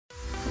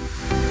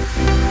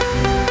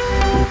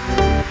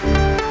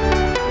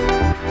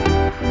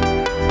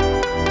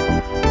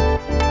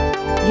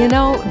You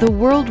know, the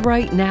world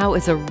right now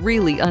is a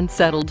really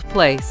unsettled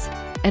place.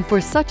 And for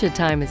such a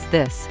time as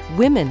this,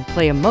 women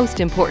play a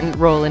most important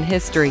role in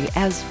history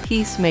as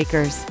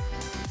peacemakers.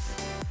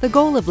 The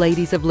goal of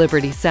Ladies of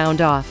Liberty Sound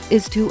Off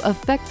is to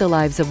affect the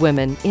lives of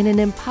women in an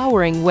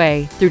empowering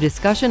way through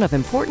discussion of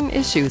important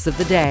issues of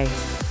the day.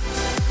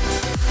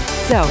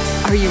 So,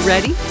 are you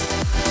ready?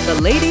 The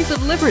Ladies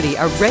of Liberty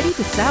are ready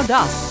to sound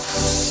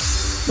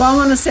off. Well, I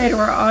want to say to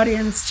our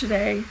audience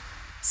today,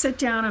 sit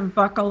down and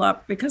buckle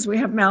up because we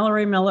have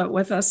Mallory Millett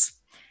with us.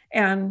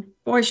 And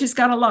boy, she's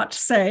got a lot to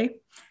say.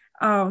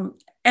 And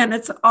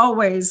it's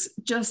always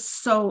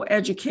just so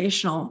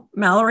educational.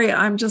 Mallory,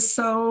 I'm just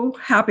so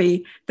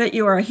happy that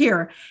you are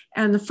here.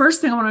 And the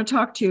first thing I want to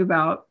talk to you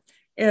about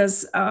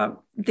is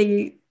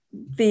the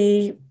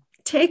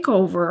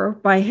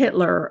takeover by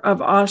Hitler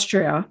of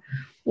Austria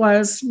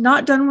was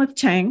not done with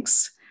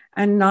tanks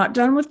and not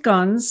done with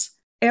guns.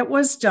 It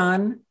was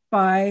done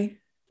by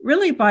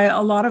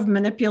a lot of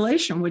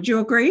manipulation. Would you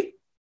agree?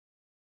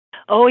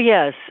 Oh,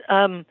 yes.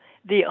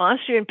 The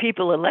Austrian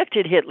people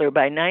elected Hitler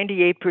by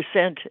 98%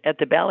 at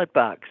the ballot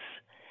box.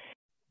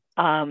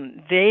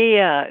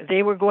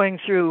 They were going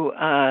through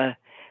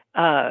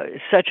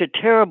such a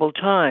terrible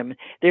time.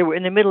 They were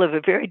in the middle of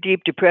a very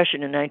deep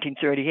depression in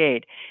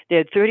 1938. They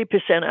had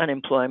 30%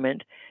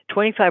 unemployment,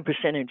 25%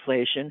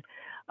 inflation.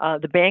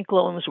 The bank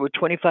loans were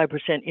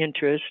 25%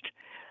 interest.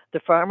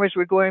 The farmers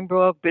were going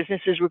broke.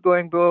 Businesses were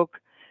going broke.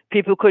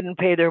 People couldn't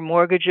pay their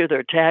mortgage or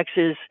their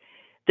taxes.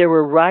 There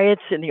were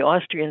riots in the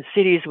Austrian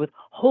cities with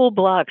whole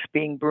blocks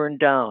being burned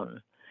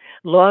down.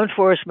 Law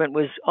enforcement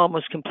was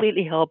almost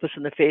completely helpless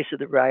in the face of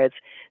the riots.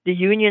 The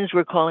unions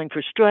were calling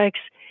for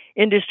strikes.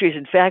 Industries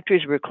and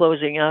factories were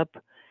closing up.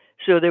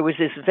 So there was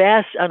this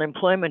vast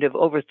unemployment of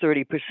over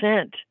 30%.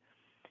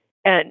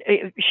 And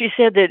she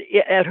said that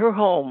at her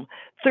home,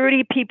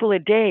 30 people a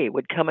day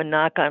would come and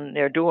knock on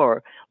their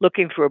door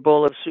looking for a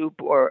bowl of soup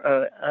or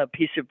a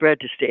piece of bread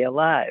to stay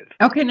alive.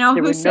 Okay, now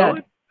who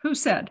said? Who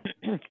said?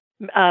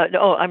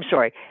 I'm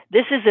sorry.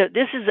 This is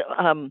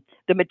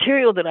the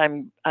material that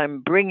I'm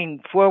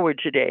bringing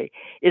forward today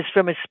is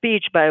from a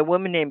speech by a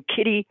woman named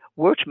Kitty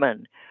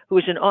Wertmann, who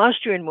is an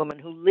Austrian woman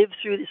who lived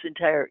through this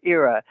entire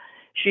era.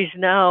 She's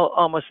now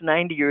almost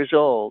 90 years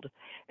old,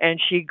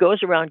 and she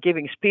goes around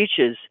giving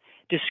speeches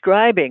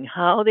describing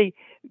how the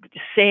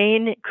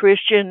sane,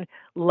 Christian,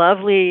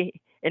 lovely,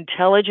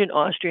 intelligent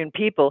Austrian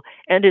people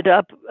ended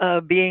up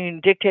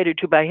being dictated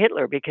to by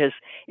Hitler, because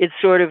it's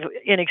sort of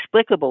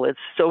inexplicable. It's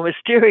so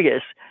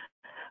mysterious.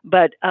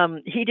 But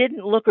he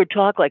didn't look or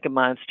talk like a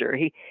monster.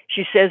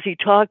 She says he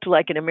talked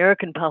like an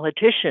American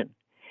politician.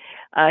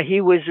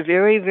 He was a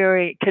very,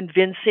 very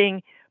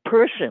convincing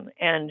person.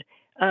 And,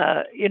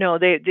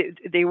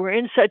 they were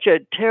in such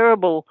a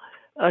terrible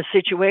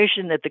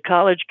situation that the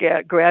college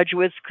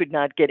graduates could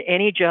not get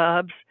any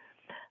jobs.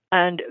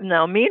 And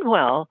now,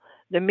 meanwhile,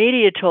 the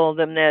media told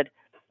them that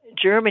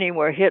Germany,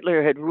 where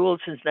Hitler had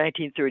ruled since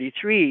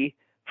 1933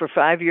 for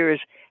 5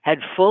 years, had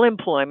full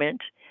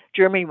employment.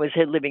 Germany was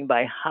living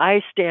by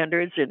high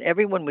standards, and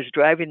everyone was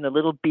driving the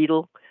little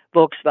Beetle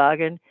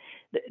Volkswagen.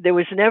 There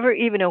was never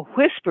even a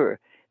whisper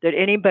that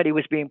anybody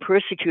was being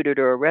persecuted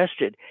or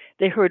arrested.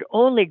 They heard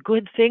only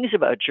good things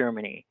about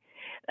Germany.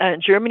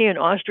 Germany and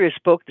Austria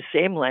spoke the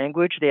same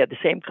language. They had the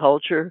same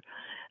culture.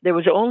 There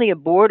was only a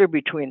border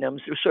between them.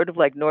 So it was sort of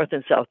like North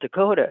and South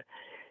Dakota.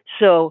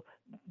 So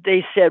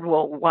they said,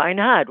 well, why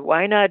not?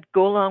 Why not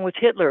go along with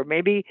Hitler?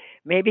 Maybe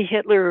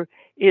Hitler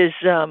is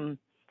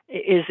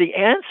the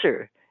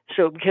answer.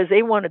 So because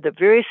they wanted the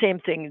very same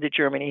thing that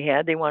Germany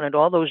had, they wanted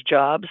all those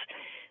jobs.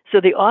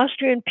 So the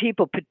Austrian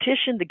people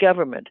petitioned the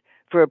government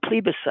for a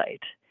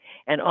plebiscite,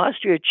 and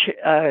Austria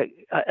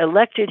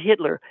elected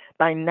Hitler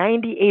by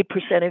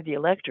 98% of the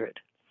electorate.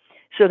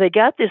 So they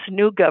got this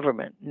new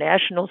government,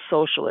 National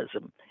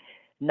Socialism,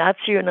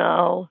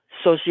 National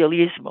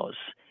Socialismus,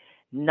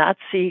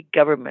 Nazi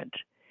government.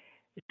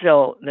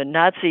 So the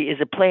Nazi is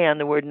a play on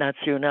the word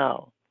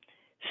national.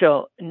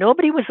 So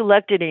nobody was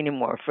elected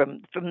anymore.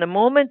 From the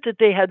moment that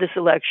they had this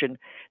election,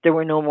 there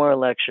were no more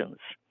elections.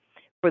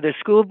 For the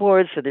school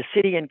boards, for the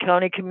city and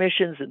county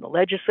commissions and the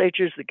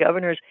legislatures, the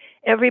governors,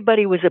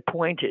 everybody was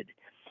appointed.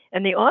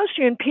 And the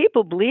Austrian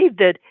people believed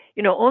that,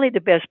 only the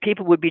best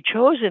people would be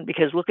chosen,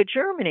 because look at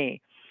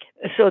Germany.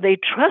 So they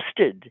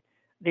trusted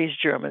these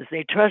Germans.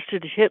 They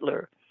trusted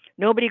Hitler.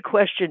 Nobody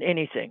questioned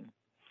anything.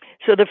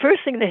 So the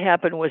first thing that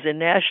happened was a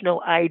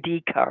national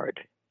ID card.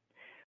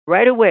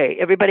 Right away,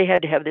 everybody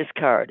had to have this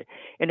card.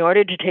 In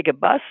order to take a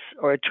bus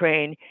or a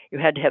train, you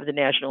had to have the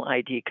national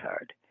ID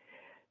card.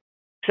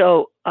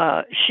 So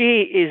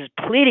she is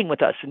pleading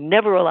with us,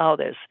 never allow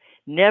this.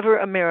 Never,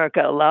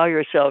 America, allow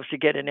yourselves to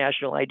get a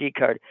national ID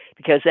card,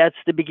 because that's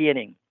the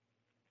beginning.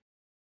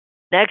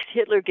 Next,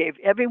 Hitler gave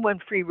everyone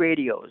free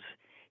radios.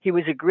 He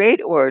was a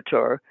great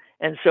orator,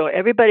 and so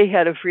everybody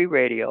had a free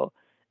radio.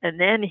 And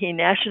then he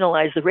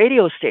nationalized the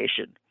radio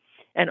station.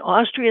 And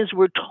Austrians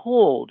were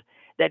told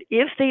that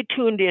if they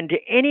tuned into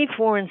any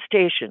foreign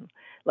station,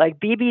 like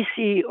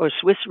BBC or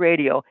Swiss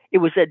radio, it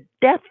was a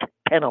death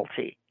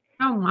penalty.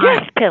 Oh my.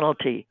 Death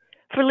penalty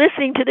for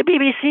listening to the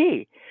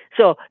BBC.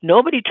 So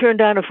nobody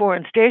turned on a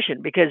foreign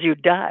station because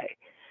you'd die.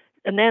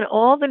 And then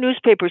all the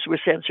newspapers were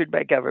censored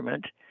by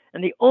government,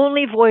 and the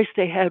only voice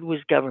they had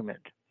was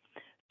government.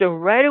 So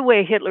right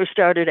away, Hitler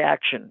started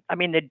action. I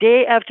mean, the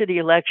day after the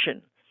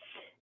election,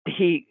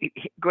 he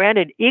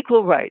granted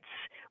equal rights,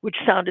 which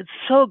sounded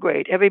so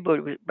great.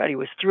 Everybody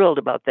was thrilled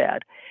about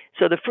that.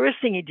 So the first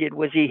thing he did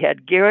was he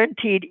had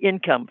guaranteed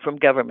income from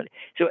government.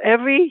 So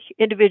every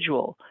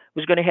individual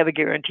was going to have a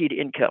guaranteed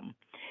income.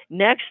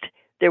 Next,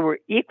 there were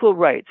equal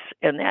rights,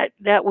 and it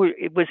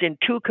was in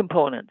two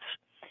components: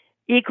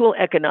 equal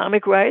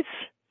economic rights.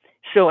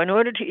 So in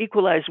order to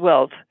equalize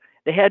wealth,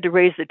 they had to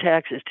raise the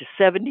taxes to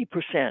 70%.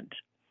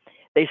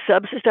 They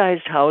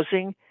subsidized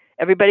housing.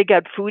 Everybody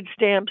got food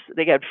stamps.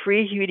 They got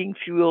free heating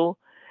fuel.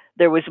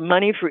 There was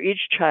money for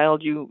each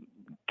child you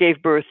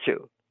gave birth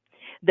to.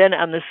 Then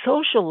on the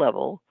social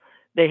level,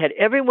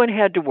 everyone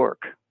had to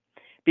work.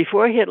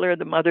 Before Hitler,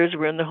 the mothers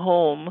were in the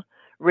home,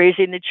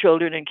 raising the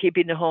children and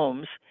keeping the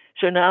homes.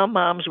 So now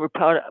moms were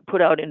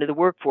put out into the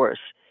workforce.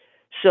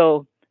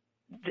 So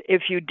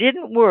if you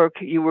didn't work,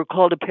 you were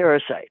called a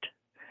parasite.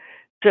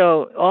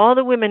 So all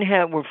the women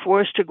were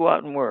forced to go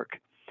out and work,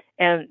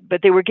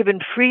 but they were given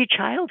free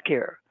child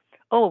care.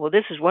 Oh, well,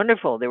 this is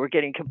wonderful. They were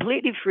getting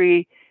completely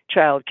free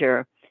child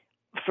care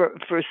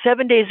for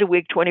 7 days a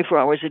week, 24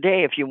 hours a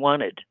day if you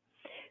wanted.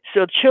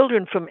 So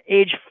children from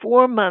age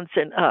 4 months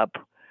and up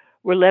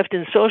were left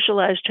in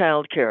socialized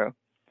child care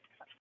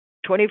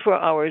 24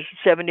 hours,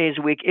 7 days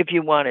a week if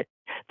you wanted.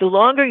 The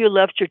longer you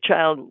left your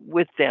child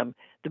with them,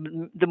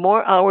 the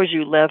more hours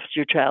you left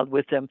your child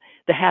with them,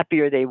 the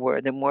happier they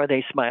were, the more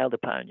they smiled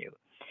upon you.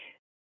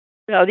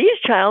 Now, these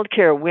child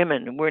care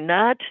women were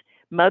not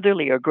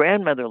motherly or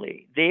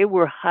grandmotherly. They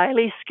were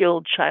highly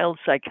skilled child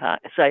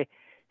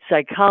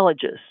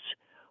psychologists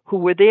who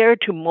were there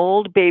to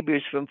mold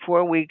babies from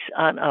 4 weeks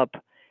on up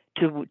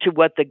to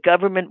what the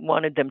government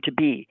wanted them to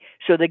be.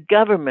 So the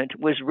government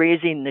was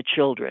raising the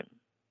children.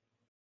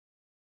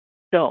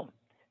 So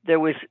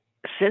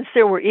since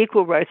there were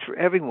equal rights for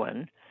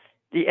everyone,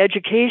 the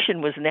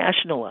education was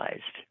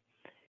nationalized.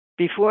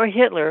 Before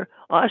Hitler,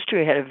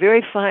 Austria had a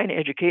very fine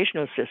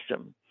educational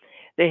system.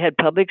 They had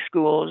public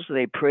schools.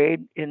 They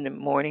prayed in the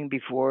morning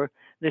before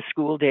the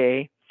school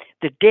day.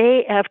 The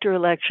day after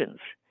elections,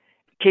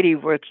 Kitty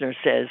Werthner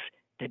says,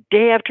 the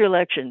day after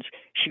elections,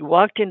 she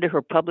walked into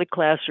her public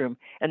classroom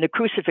and the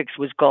crucifix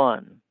was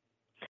gone.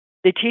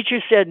 The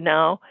teacher said,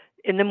 now,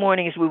 in the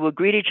mornings, we will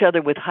greet each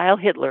other with Heil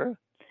Hitler,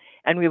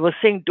 and we will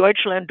sing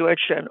Deutschland,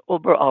 Deutschland,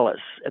 über alles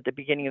at the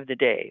beginning of the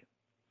day.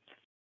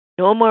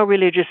 No more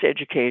religious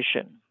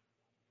education.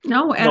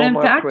 No, and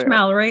in fact, prayer.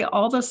 Mallory,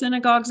 all the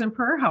synagogues and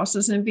prayer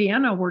houses in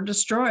Vienna were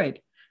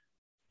destroyed.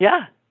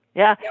 Yeah.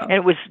 And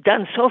it was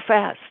done so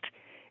fast.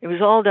 It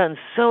was all done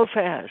so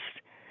fast.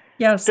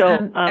 Yes,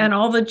 so, and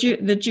all the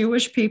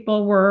Jewish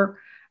people were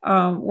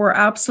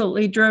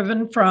absolutely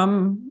driven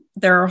from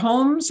their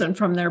homes and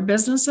from their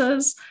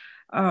businesses.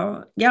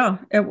 That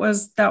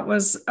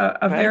was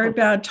a very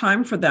bad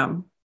time for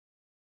them.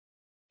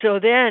 So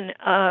then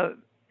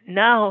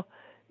now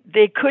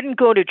they couldn't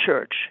go to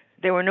church.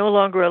 They were no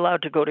longer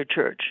allowed to go to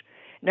church.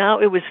 Now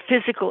it was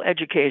physical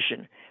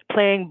education,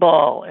 playing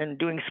ball and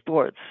doing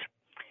sports.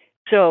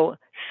 So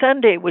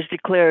Sunday was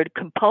declared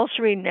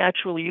compulsory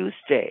natural youth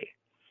day.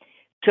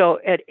 So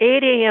at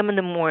 8 a.m. in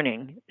the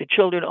morning, the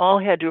children all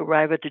had to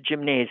arrive at the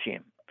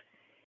gymnasium.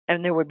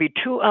 And there would be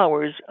 2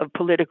 hours of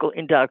political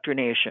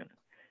indoctrination,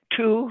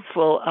 2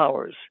 full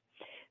hours.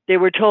 They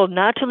were told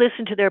not to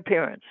listen to their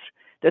parents,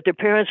 that their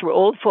parents were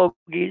old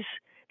fogies.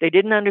 They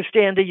didn't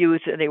understand the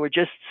youth, and they were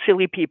just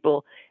silly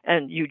people,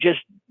 and you just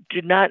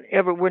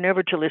were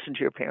never to listen to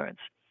your parents.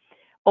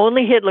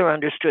 Only Hitler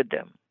understood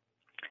them.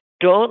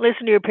 Don't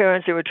listen to your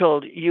parents, they were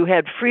told. You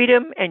had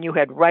freedom and you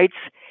had rights,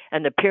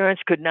 and the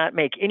parents could not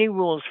make any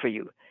rules for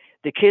you.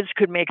 The kids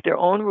could make their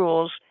own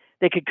rules.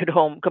 They could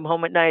come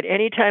home at night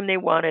anytime they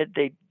wanted.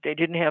 They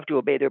didn't have to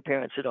obey their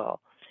parents at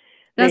all.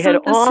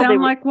 Doesn't this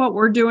sound like what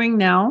we're doing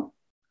now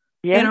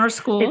in our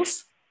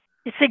schools?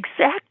 It's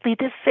exactly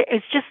the same.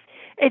 It's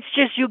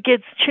just you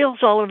get chills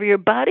all over your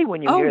body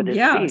when you hear this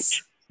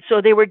speech.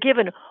 So they were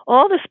given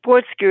all the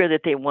sports gear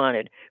that they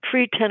wanted: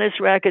 free tennis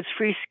rackets,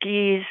 free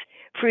skis,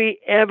 free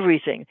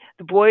everything.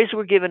 The boys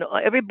were given,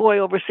 every boy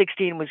over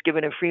 16 was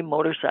given a free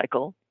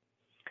motorcycle.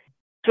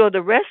 So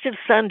the rest of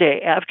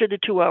Sunday, after the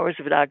 2 hours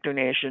of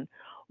indoctrination,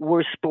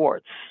 were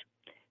sports.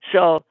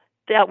 So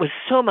that was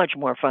so much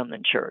more fun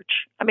than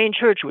church. I mean,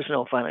 church was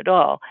no fun at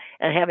all.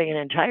 And having an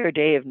entire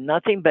day of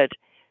nothing but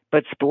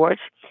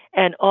sports.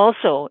 And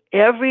also,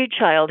 every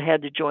child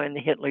had to join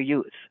the Hitler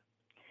Youth.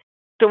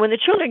 So when the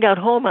children got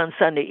home on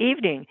Sunday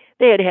evening,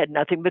 they had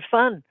nothing but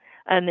fun.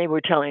 And they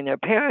were telling their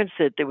parents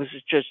that it was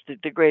just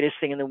the greatest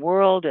thing in the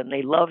world, and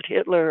they loved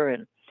Hitler.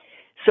 And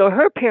so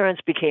her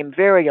parents became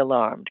very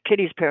alarmed.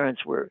 Kitty's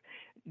parents were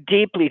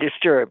deeply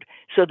disturbed.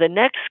 So the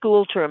next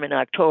school term in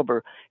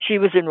October, she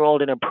was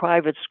enrolled in a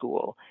private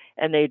school,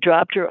 and they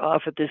dropped her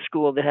off at this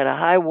school that had a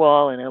high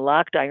wall and a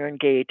locked iron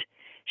gate.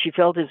 She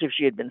felt as if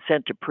she had been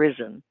sent to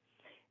prison.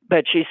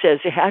 But she says,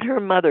 had her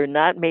mother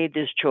not made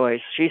this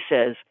choice, she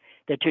says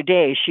that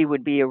today she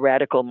would be a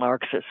radical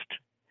Marxist.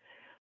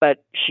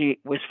 But she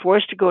was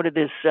forced to go to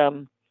this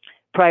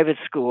private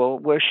school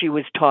where she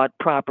was taught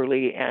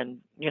properly, and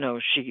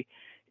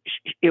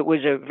it was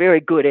a very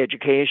good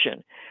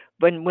education.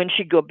 But when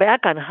she'd go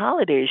back on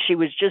holidays, she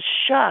was just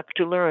shocked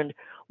to learn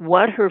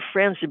what her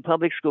friends in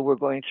public school were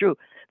going through.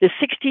 The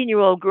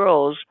 16-year-old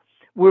girls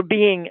were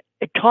being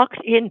talked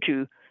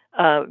into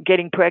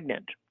getting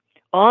pregnant.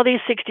 All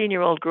these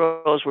 16-year-old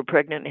girls were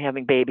pregnant and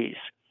having babies.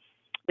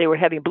 They were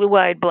having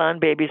blue-eyed blonde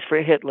babies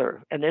for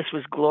Hitler, and this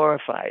was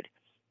glorified.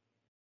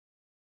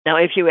 Now,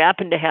 if you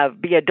happen to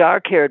be a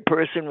dark-haired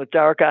person with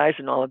dark eyes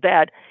and all of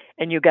that,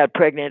 and you got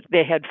pregnant,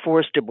 they had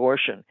forced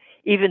abortion,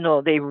 even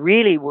though they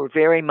really were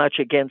very much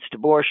against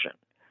abortion,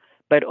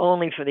 but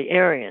only for the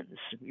Aryans.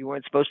 You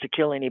weren't supposed to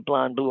kill any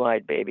blonde,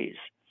 blue-eyed babies.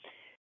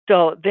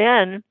 So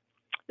then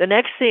the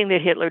next thing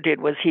that Hitler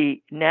did was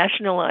he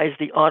nationalized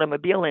the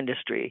automobile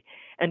industry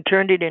and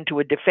turned it into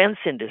a defense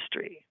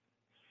industry.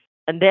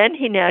 And then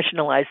he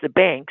nationalized the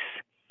banks,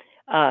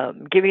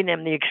 giving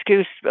them the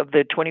excuse of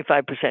the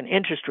 25%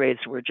 interest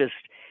rates were just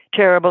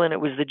terrible, and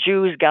it was the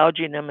Jews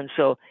gouging them, and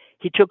so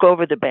he took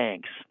over the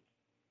banks.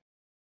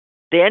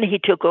 Then he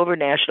took over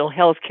national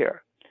health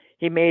care.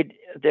 They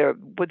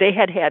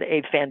had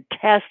a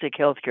fantastic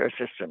health care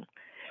system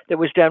that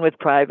was done with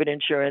private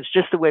insurance,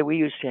 just the way we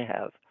used to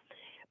have.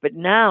 But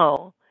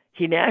now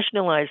he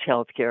nationalized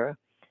health care,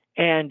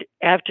 and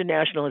after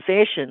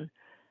nationalization,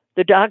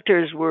 the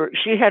doctors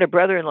she had a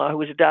brother-in-law who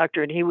was a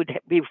doctor, and he would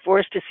be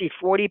forced to see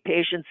 40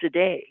 patients a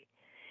day.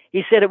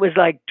 He said it was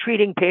like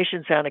treating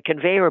patients on a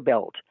conveyor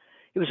belt.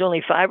 It was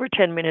only 5 or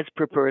 10 minutes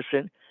per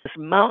person. There's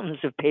mountains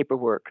of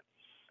paperwork.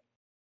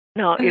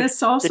 Now, and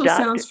this also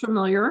sounds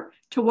familiar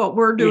to what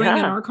we're doing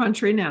in our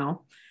country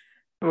now.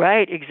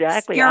 Right,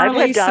 exactly. I've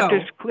had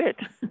doctors quit.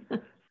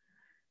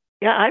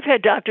 Yeah, I've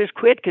had doctors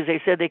quit because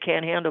they said they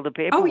can't handle the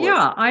paperwork. Oh,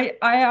 yeah. I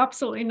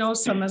absolutely know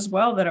some as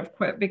well that have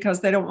quit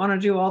because they don't want to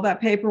do all that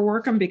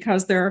paperwork, and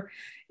because they're,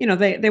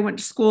 they went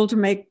to school to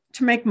make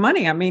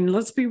money. I mean,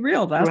 let's be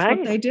real. That's right.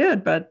 What they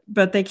did, but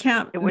they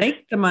can't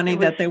make the money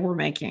that they were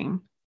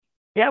making.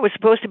 Yeah, it was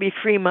supposed to be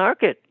free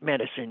market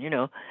medicine,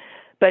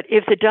 But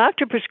if the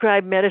doctor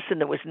prescribed medicine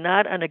that was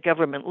not on a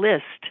government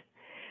list,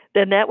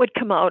 then that would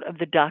come out of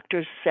the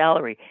doctor's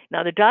salary.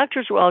 Now, the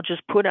doctors were all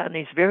just put on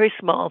these very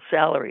small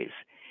salaries.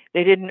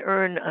 They didn't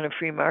earn on a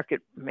free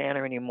market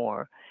manner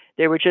anymore.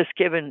 They were just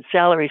given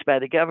salaries by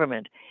the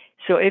government.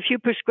 So if you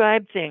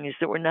prescribed things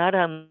that were not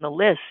on the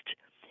list,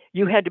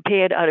 you had to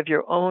pay it out of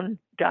your own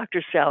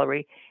doctor's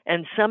salary,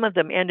 and some of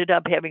them ended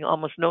up having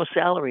almost no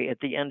salary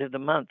at the end of the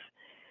month.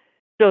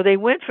 So they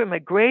went from a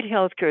great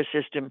healthcare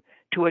system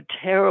to a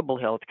terrible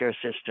healthcare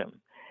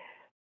system.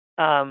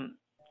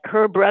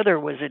 Her brother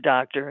was a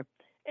doctor,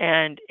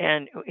 and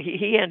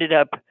he ended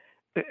up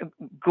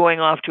going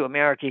off to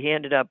America. He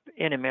ended up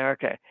in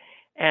America.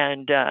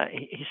 And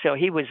so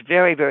he was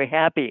very, very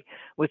happy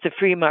with the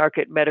free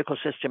market medical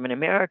system in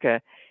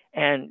America,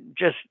 and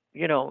just,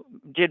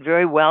 did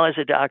very well as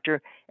a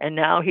doctor. And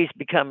now he's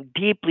become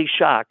deeply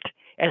shocked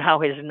at how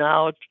he's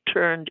now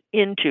turned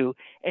into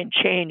and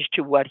changed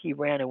to what he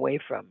ran away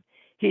from.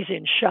 He's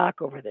in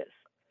shock over this.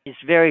 He's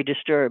very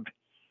disturbed.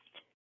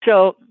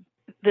 So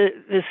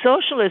the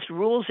socialist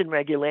rules and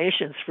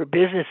regulations for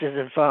businesses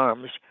and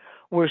farms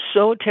were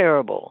so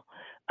terrible.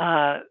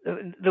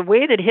 The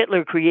way that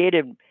Hitler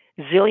created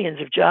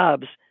zillions of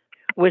jobs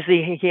was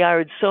he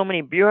hired so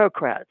many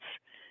bureaucrats.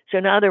 So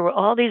now there were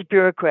all these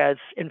bureaucrats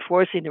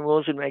enforcing the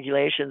rules and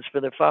regulations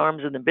for the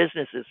farms and the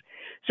businesses.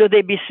 So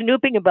they'd be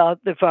snooping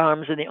about the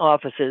farms and the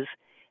offices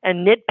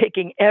and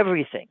nitpicking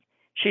everything.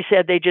 She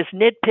said they just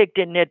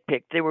nitpicked and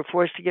nitpicked. They were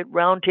forced to get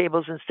round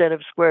tables instead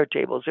of square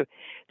tables.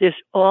 There's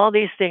all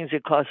these things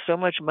that cost so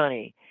much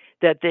money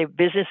that the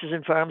businesses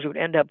and farms would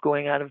end up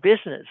going out of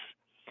business.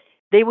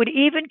 They would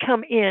even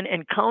come in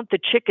and count the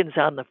chickens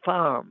on the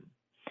farm.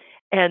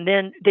 And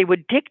then they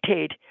would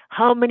dictate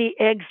how many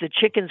eggs the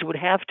chickens would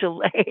have to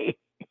lay,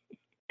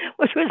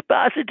 which was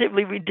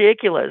positively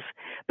ridiculous.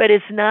 But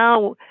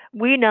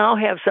we now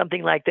have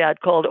something like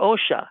that called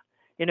OSHA.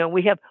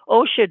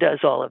 OSHA does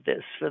all of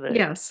this for the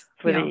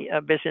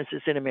the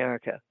businesses in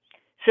America.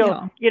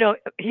 So,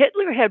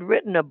 Hitler had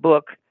written a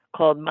book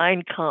called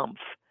Mein Kampf,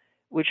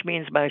 which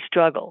means My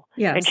Struggle.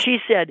 Yes. And she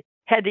said,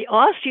 had the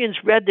Austrians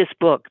read this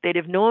book, they'd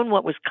have known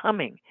what was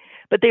coming.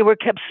 But they were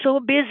kept so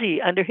busy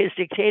under his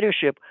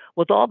dictatorship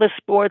with all the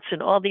sports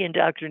and all the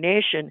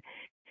indoctrination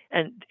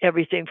and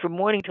everything from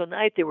morning till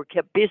night. They were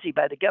kept busy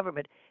by the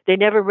government. They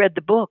never read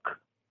the book.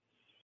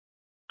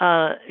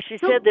 She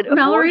said that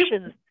Mallory,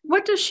 abortions.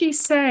 What does she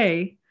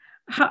say?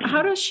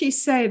 How does she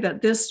say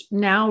that this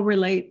now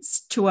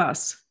relates to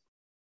us?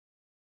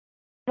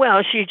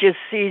 Well, she just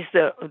sees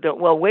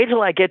wait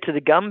till I get to the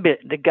gun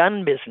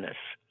business.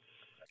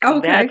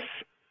 Okay.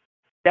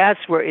 That's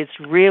where it's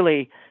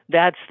really,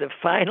 that's the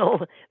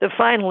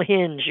final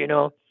hinge,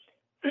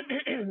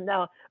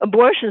 Now,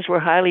 abortions were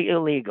highly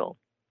illegal.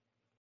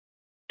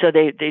 So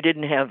they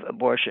didn't have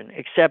abortion,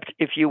 except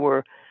if you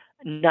were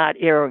not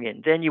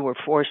arrogant. Then you were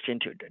forced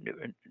into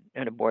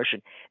an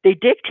abortion. They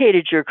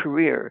dictated your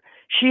career.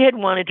 She had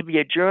wanted to be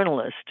a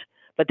journalist,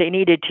 but they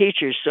needed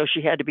teachers, so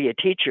she had to be a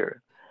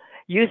teacher.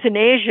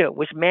 Euthanasia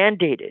was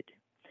mandated.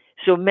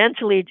 So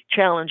mentally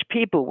challenged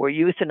people were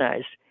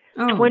euthanized.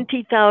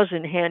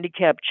 20,000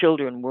 handicapped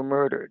children were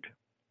murdered.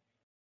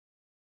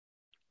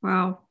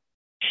 Wow.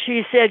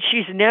 She said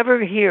she's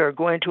never here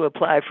going to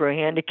apply for a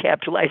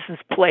handicapped license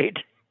plate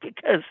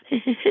because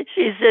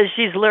she says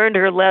she's learned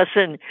her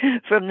lesson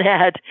from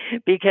that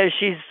because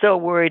she's so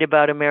worried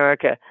about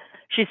America.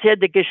 She said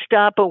the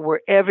Gestapo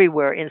were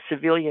everywhere in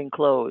civilian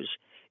clothes.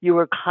 You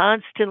were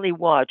constantly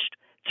watched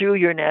through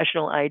your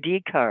national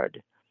ID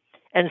card.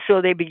 And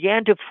so they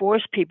began to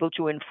force people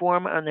to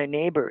inform on their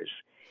neighbors.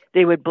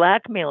 They would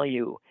blackmail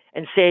you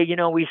and say,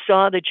 we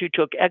saw that you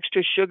took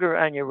extra sugar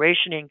on your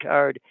rationing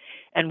card,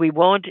 and we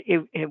won't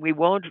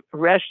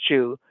arrest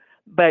you,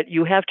 but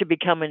you have to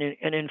become an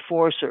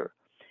enforcer.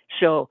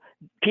 So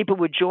people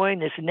would join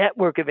this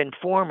network of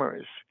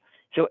informers.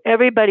 So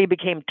everybody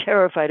became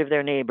terrified of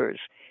their neighbors.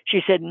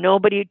 She said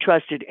nobody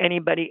trusted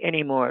anybody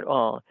anymore at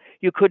all.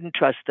 You couldn't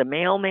trust the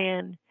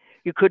mailman.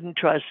 You couldn't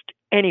trust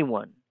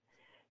anyone.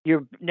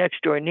 Your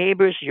next door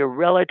neighbors, your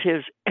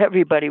relatives,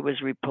 everybody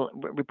was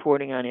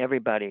reporting on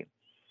everybody.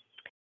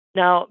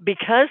 Now,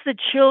 because the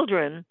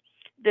children,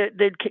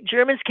 the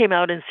Germans came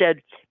out and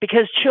said,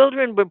 because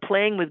children were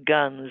playing with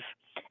guns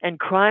and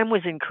crime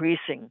was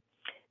increasing,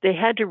 they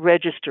had to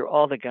register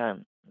all the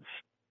guns.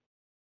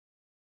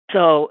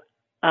 So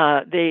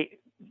they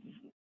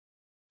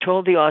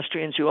told the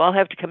Austrians, you all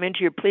have to come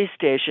into your police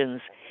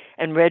stations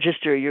and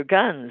register your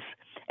guns.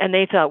 And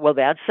they thought, well,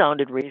 that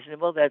sounded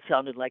reasonable. That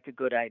sounded like a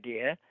good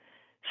idea.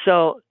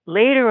 So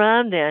later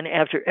on then,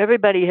 after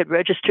everybody had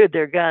registered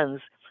their guns,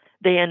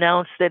 they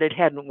announced that it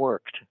hadn't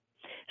worked.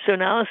 So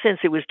now, since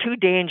it was too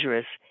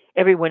dangerous,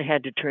 everyone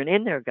had to turn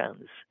in their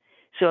guns.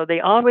 So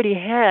they already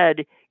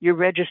had your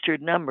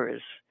registered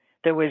numbers.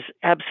 There was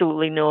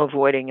absolutely no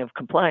avoiding of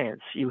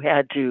compliance. You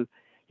had to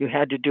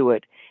do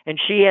it. And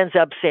she ends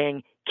up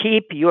saying,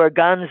 keep your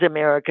guns,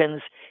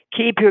 Americans.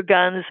 Keep your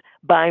guns,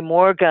 buy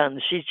more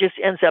guns. She just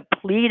ends up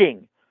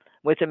pleading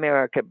with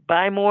America,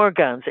 buy more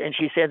guns. And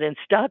she said, and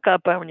stock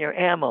up on your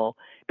ammo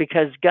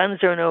because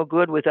guns are no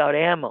good without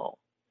ammo.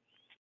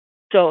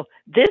 So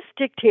this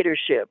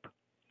dictatorship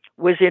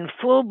was in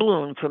full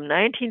bloom from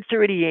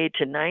 1938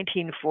 to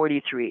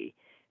 1943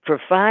 for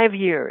 5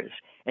 years.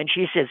 And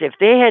she says if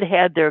they had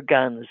had their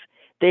guns,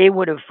 they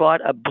would have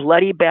fought a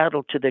bloody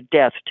battle to the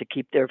death to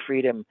keep their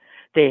freedom.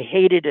 They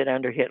hated it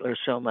under Hitler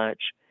so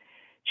much.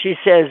 She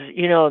says,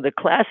 the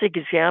classic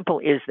example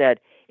is that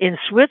in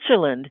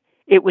Switzerland,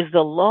 it was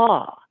the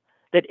law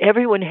that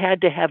everyone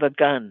had to have a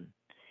gun.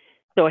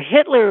 So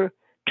Hitler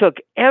took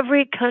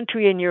every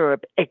country in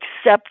Europe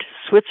except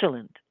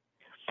Switzerland.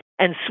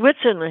 And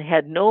Switzerland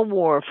had no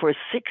war for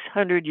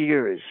 600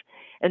 years.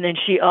 And then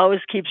she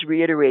always keeps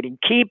reiterating,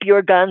 keep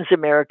your guns,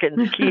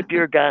 Americans, keep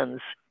your guns.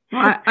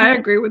 I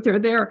agree with her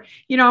there.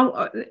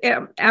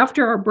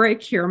 After our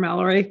break here,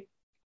 Mallory,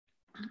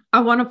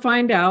 I want to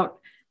find out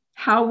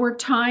how we're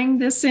tying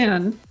this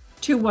in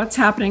to what's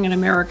happening in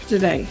America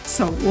today.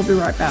 So we'll be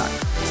right back.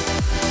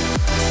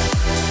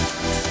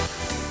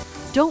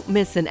 Don't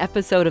miss an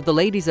episode of the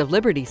Ladies of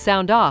Liberty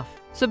Sound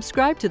Off.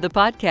 Subscribe to the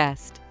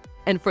podcast.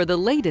 And for the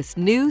latest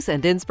news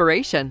and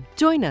inspiration,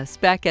 join us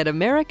back at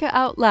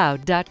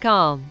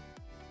AmericaOutloud.com.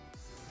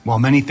 While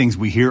many things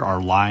we hear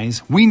are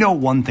lies, we know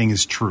one thing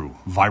is true.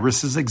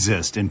 Viruses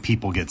exist and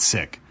people get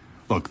sick.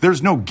 Look,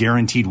 there's no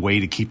guaranteed way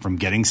to keep from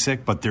getting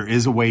sick, but there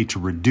is a way to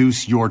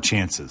reduce your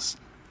chances.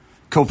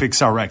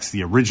 Cofix RX,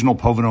 the original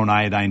povidone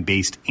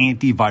iodine-based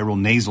antiviral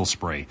nasal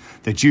spray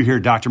that you hear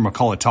Dr.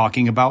 McCullough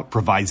talking about,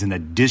 provides an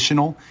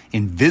additional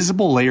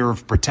invisible layer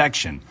of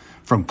protection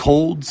from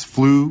colds,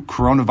 flu,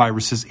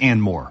 coronaviruses,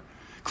 and more.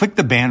 Click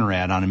the banner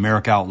ad on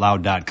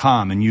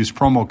AmericaOutloud.com and use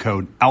promo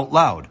code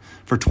OUTLOUD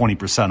for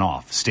 20%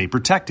 off. Stay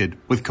protected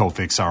with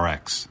Cofix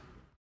RX.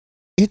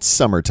 It's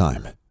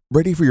summertime.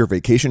 Ready for your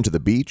vacation to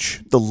the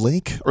beach, the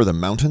lake, or the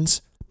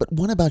mountains? But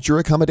what about your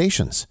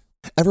accommodations?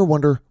 Ever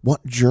wonder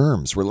what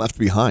germs were left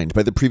behind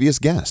by the previous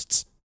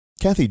guests?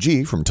 Kathy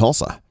G. from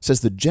Tulsa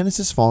says the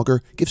Genesis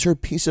Fogger gives her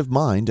peace of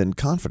mind and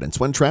confidence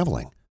when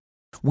traveling.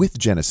 With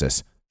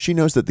Genesis, she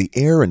knows that the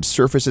air and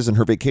surfaces in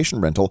her vacation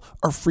rental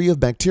are free of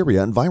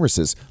bacteria and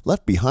viruses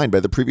left behind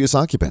by the previous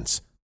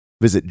occupants.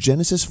 Visit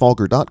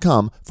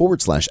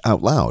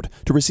genesisfogger.com/OUTLOUD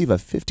to receive a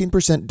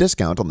 15%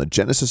 discount on the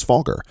Genesis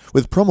Fogger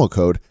with promo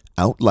code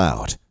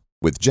OUTLOUD.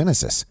 With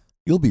Genesis,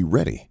 you'll be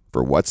ready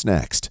for what's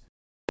next.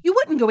 You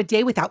wouldn't go a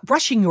day without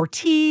brushing your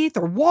teeth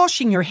or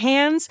washing your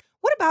hands.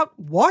 What about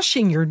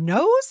washing your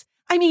nose?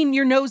 I mean,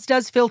 your nose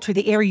does filter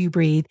the air you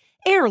breathe,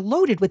 air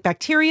loaded with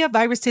bacteria,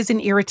 viruses, and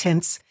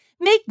irritants.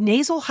 Make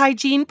nasal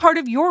hygiene part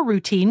of your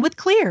routine with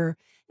Xlear.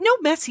 No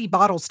messy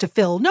bottles to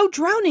fill, no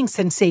drowning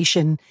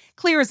sensation.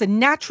 Xlear is a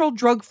natural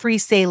drug-free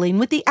saline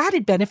with the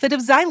added benefit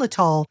of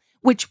xylitol,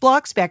 which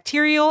blocks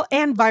bacterial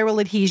and viral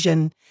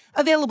adhesion.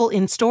 Available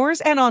in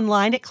stores and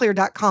online at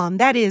Xlear.com.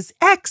 That is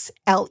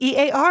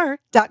XLEAR.com.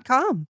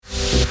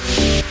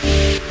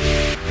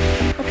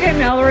 Okay,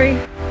 Mallory,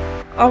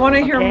 I want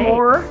to hear Okay.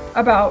 more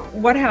about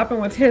what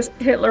happened with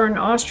Hitler in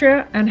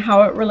Austria and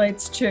how it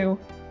relates to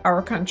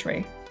our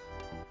country.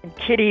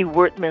 Kitty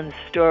Wertmann's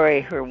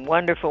story, her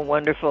wonderful,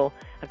 wonderful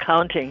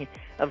accounting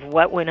of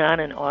what went on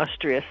in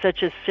Austria,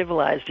 such a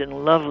civilized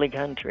and lovely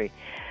country.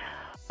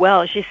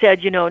 Well, she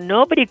said,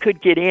 nobody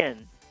could get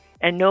in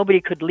and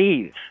nobody could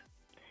leave.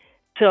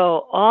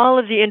 So all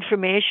of the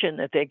information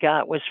that they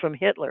got was from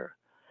Hitler.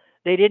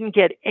 They didn't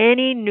get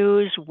any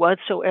news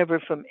whatsoever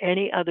from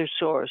any other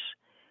source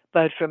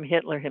but from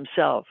Hitler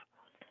himself.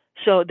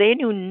 So they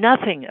knew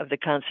nothing of the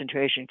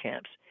concentration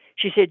camps.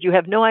 She said, you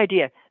have no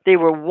idea. They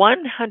were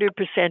 100%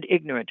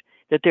 ignorant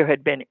that there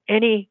had been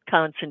any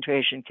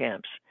concentration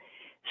camps.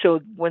 So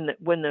when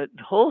the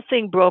whole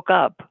thing broke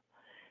up,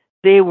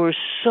 they were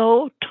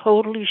so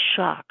totally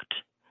shocked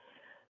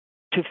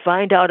to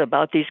find out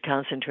about these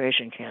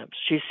concentration camps.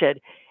 She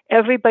said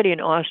everybody in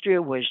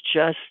Austria was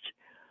just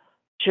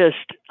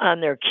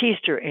on their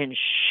keister in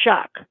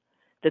shock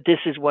that this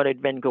is what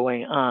had been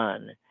going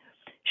on.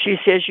 She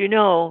says,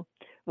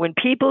 when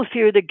people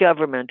fear the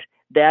government,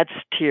 that's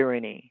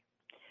tyranny.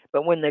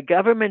 But when the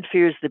government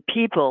fears the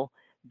people,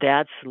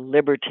 that's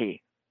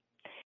liberty.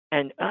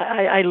 And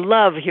I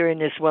love hearing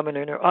this woman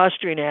in her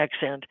Austrian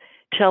accent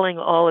telling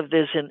all of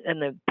this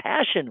and the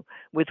passion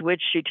with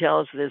which she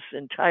tells this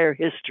entire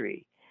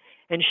history.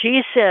 And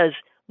she says,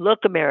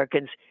 look,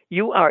 Americans,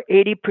 you are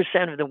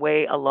 80% of the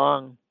way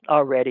along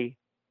already.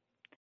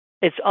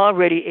 It's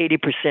already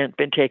 80%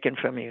 been taken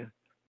from you.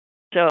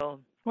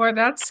 So, Boy,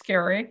 that's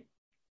scary.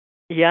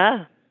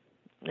 yeah,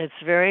 it's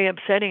very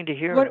upsetting to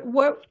hear.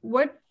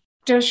 What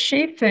does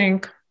she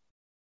think?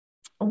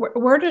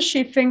 Where does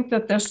she think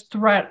that this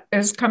threat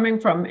is coming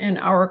from in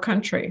our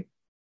country?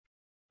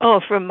 Oh,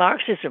 from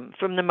Marxism,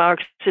 from the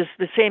Marxists,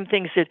 the same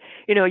things that,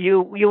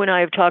 you and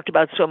I have talked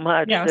about so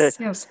much. Yes.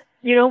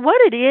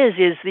 What it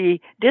is the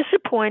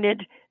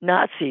disappointed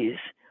Nazis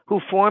who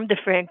formed the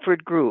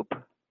Frankfurt Group,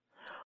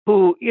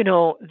 who,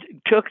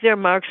 took their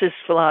Marxist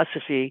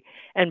philosophy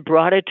and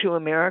brought it to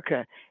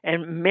America.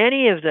 And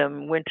many of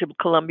them went to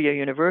Columbia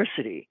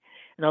University.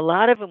 And a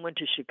lot of them went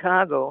to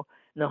Chicago,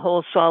 and the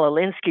whole Saul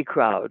Alinsky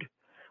crowd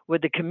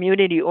with the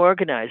community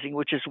organizing,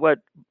 which is what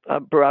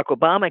Barack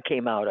Obama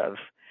came out of.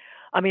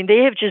 I mean, they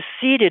have just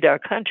seeded our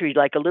country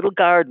like a little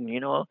garden,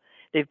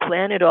 They've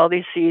planted all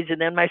these seeds. And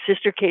then my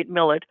sister, Kate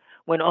Millett,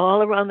 went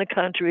all around the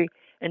country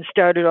and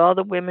started all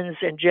the women's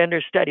and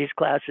gender studies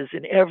classes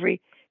in every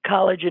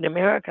college in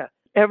America,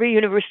 every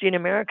university in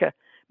America.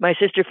 My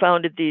sister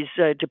founded these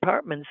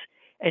departments,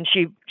 and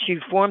she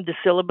formed the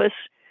syllabus.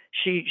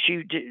 She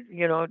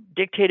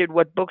dictated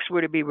what books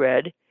were to be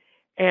read.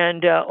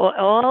 And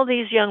all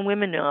these young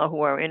women now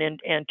who are in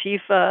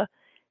Antifa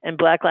and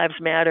Black Lives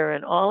Matter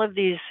and all of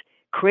these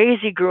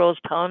crazy girls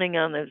pounding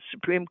on the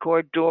Supreme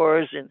Court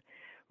doors and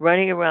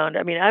running around.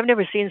 I mean, I've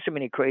never seen so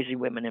many crazy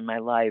women in my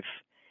life.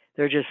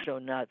 They're just so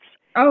nuts.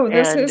 Oh,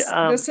 this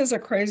is a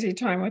crazy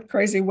time with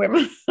crazy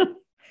women.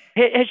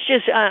 It's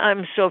just,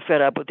 I'm so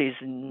fed up with these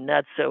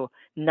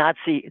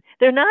Nazi.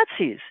 They're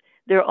Nazis.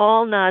 They're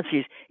all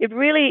Nazis. It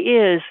really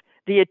is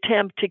the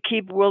attempt to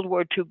keep World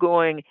War II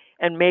going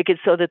and make it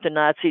so that the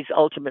Nazis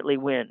ultimately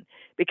win.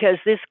 Because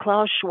this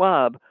Klaus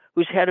Schwab,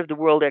 who's head of the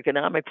World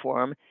Economic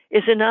Forum,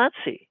 is a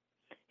Nazi.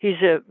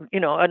 He's a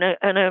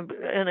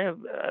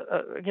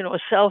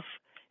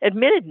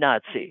self-admitted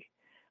Nazi.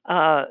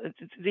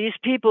 These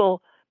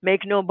people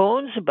make no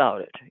bones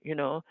about it.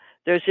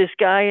 There's this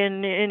guy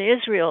in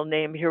Israel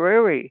named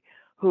Hariri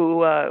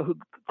who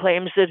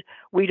claims that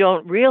we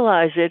don't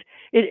realize it,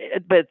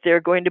 but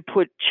they're going to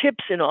put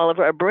chips in all of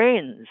our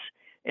brains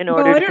in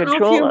order to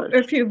control us.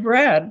 If you've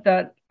read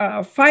that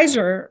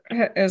Pfizer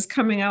is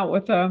coming out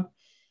with a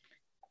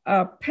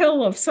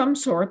pill of some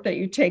sort that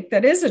you take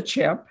that is a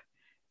chip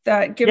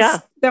that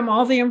gives them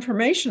all the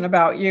information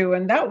about you,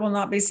 and that will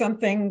not be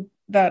something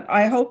that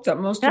I hope that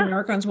most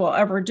Americans will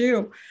ever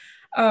do.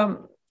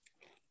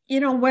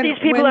 When these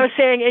people are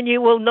saying, and you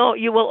will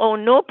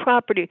own no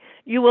property,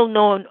 you will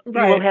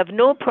have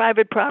no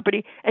private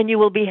property, and you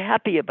will be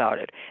happy about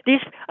it.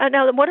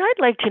 Now, what I'd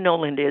like to know,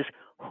 Linda, is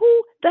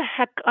who the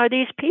heck are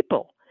these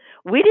people?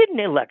 We didn't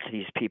elect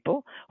these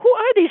people. Who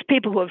are these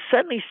people who are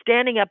suddenly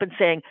standing up and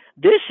saying,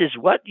 "This is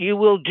what you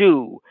will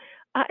do"?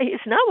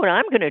 It's not what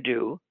I'm going to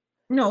do.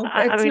 No,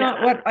 it's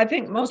not what I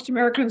think most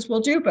Americans will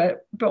do.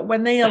 But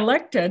when they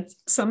elected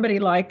somebody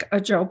like a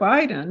Joe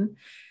Biden,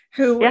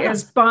 who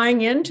is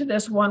buying into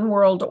this one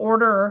world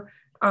order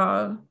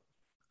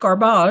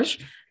garbage,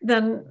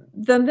 then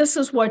this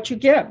is what you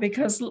get.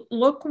 Because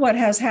look what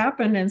has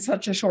happened in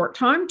such a short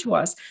time to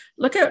us.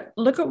 Look at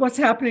what's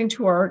happening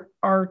to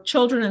our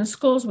children in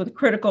schools with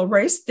critical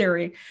race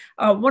theory.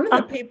 One of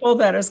the people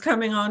that is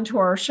coming on to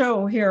our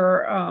show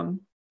here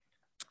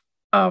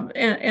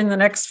in the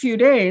next few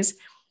days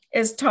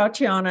is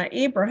Tatiana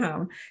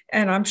Abraham.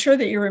 And I'm sure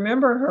that you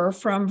remember her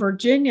from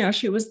Virginia.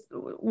 She was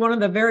one of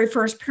the very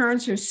first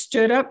parents who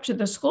stood up to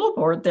the school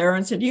board there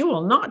and said, "You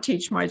will not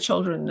teach my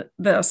children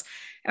this."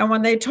 And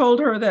when they told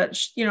her that,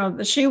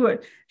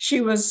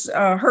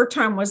 her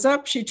time was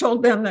up, she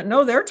told them that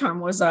no, their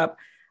time was up.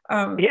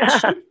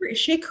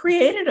 She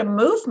created a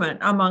movement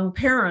among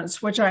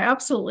parents, which I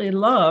absolutely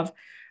love,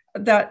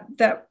 that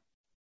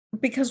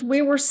because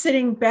we were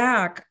sitting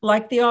back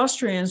like the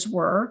Austrians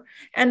were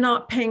and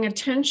not paying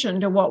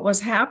attention to what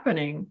was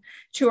happening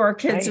to our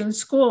kids in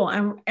school.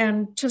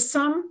 And to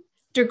some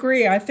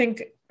degree, I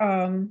think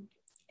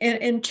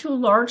in too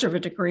large of a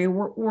degree,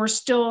 we're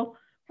still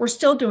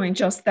doing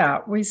just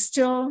that.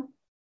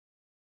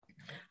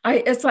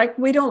 It's like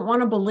we don't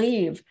want to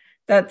believe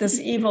that this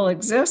evil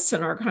exists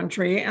in our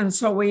country. And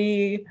so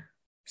we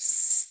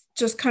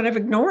just kind of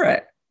ignore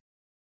it.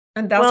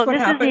 And that's what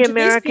happened to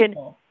these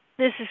people.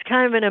 This is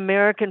kind of an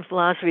American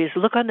philosophy, is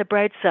look on the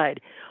bright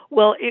side.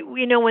 Well,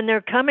 when they're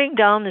coming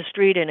down the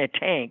street in a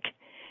tank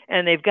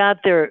and they've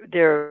got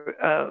their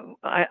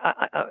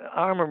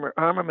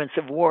armaments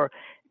of war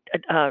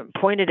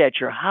pointed at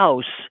your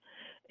house,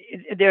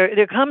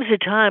 there comes a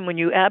time when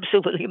you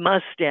absolutely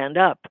must stand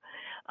up.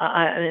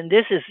 And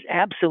this is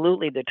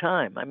absolutely the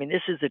time. I mean,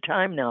 this is the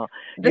time now.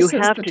 You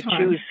have to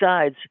choose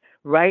sides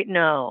right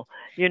now.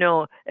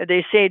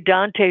 They say,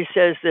 Dante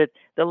says that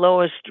the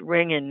lowest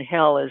ring in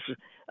hell is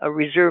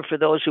reserved for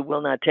those who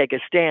will not take a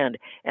stand.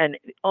 And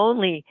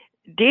only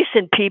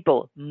decent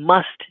people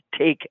must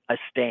take a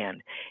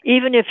stand.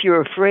 Even if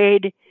you're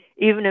afraid,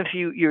 even if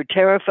you're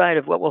terrified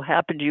of what will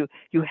happen to you,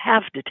 you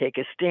have to take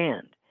a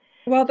stand.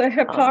 Well, the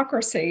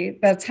hypocrisy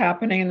that's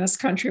happening in this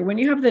country, when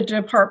you have the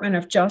Department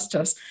of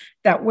Justice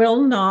that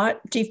will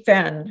not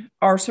defend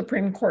our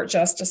Supreme Court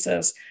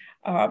justices,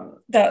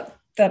 that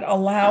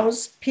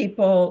allows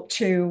people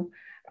to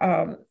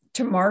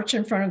march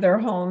in front of their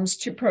homes,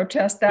 to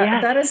protest,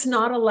 that is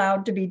not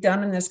allowed to be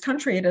done in this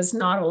country. It is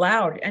not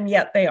allowed, and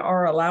yet they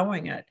are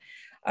allowing it.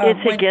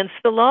 It's against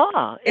the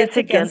law. It's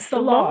against the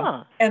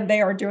law. And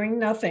they are doing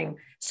nothing.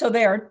 So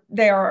they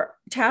are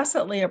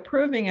tacitly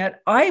approving it,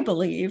 I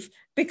believe,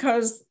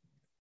 because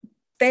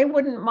they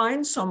wouldn't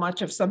mind so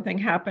much if something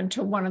happened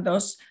to one of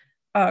those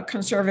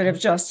conservative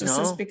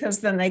justices, because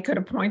then they could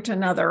appoint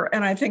another.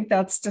 And I think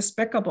that's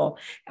despicable.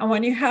 And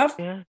when you have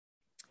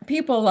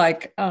people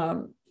like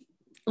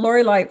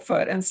Lori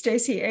Lightfoot and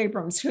Stacey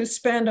Abrams, who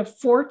spend a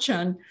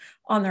fortune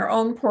on their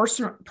own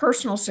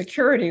personal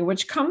security,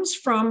 which comes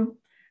from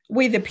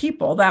we the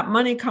people, that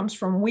money comes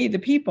from we the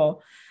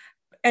people,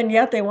 and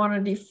yet they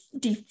want to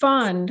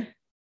defund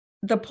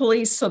the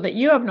police so that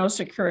you have no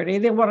security.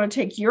 They want to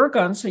take your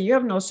gun so you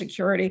have no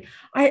security.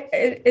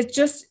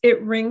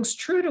 It rings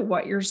true to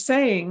what you're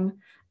saying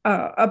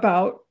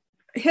about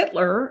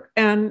Hitler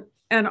and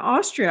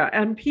Austria,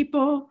 and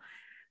people,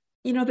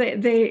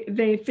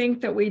 they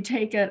think that we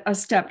take it a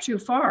step too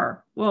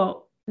far.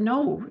 Well,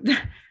 no,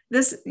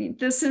 this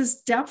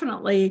is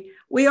definitely,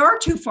 we are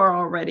too far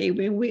already.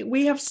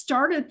 We have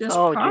started this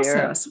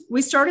process. Dear.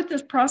 We started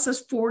this process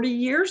 40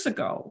 years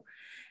ago.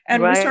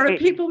 And we started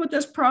people with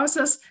this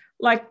process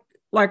like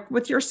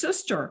with your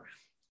sister.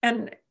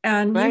 And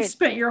you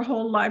spent your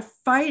whole life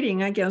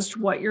fighting against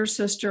what your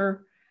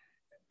sister,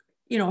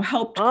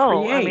 helped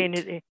create. I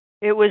mean,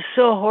 it was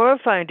so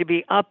horrifying to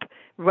be up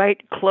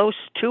right close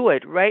to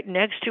it, right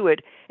next to it,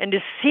 and to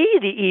see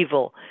the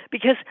evil.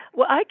 Because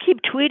I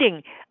keep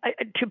tweeting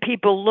to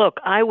people, look,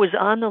 I was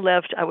on the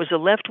left, I was a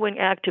left-wing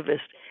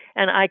activist,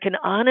 and I can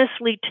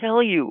honestly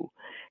tell you,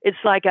 it's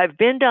like I've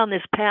been down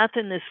this path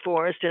in this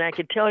forest, and I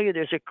can tell you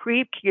there's a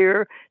creek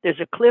here,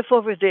 there's a cliff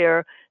over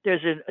there,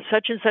 there's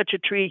such and such a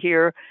tree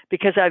here,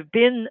 because I've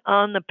been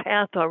on the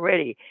path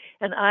already.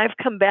 And I've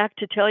come back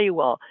to tell you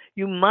all,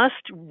 you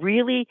must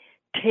really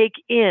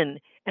take in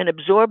and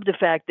absorb the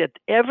fact that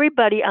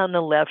everybody on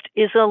the left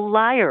is a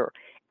liar.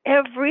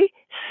 Every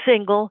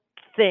single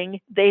thing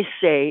they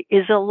say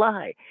is a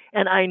lie.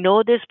 And I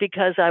know this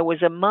because I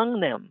was among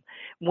them.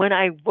 When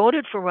I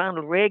voted for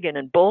Ronald Reagan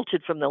and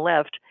bolted from the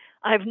left,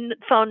 I've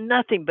found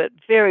nothing but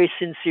very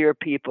sincere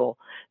people.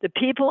 The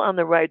people on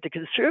the right, the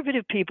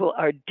conservative people,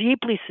 are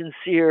deeply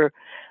sincere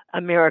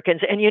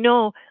Americans. And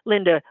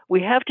Linda,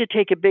 we have to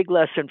take a big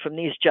lesson from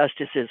these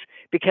justices,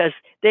 because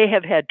they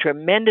have had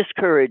tremendous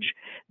courage.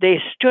 They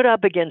stood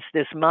up against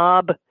this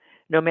mob,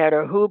 no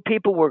matter who.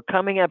 People were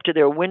coming up to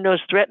their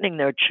windows, threatening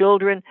their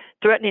children,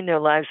 threatening their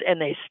lives,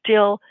 and they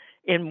still,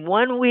 in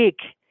 1 week,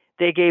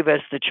 they gave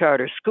us the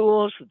charter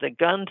schools, the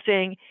gun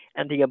thing,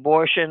 and the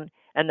abortion.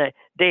 And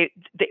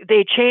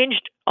they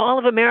changed all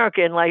of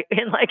America in like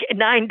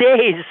 9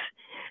 days.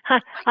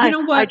 I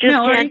just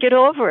Mallory, can't get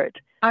over it.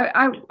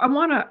 I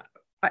want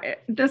to,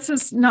 this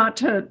is not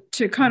to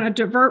kind of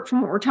divert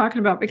from what we're talking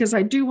about, because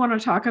I do want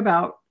to talk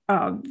about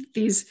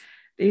these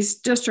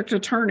district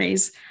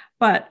attorneys,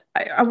 but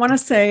I want to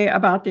say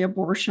about the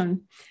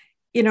abortion,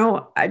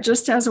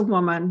 just as a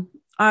woman,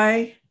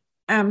 I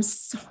am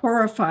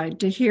horrified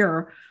to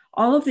hear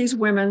all of these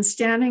women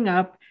standing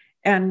up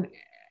and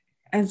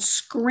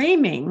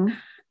screaming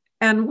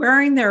and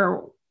wearing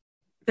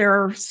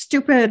their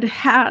stupid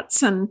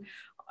hats, and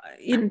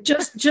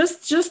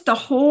just the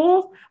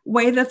whole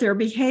way that they're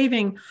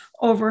behaving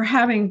over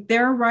having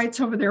their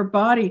rights over their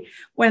body,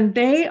 when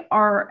they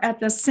are at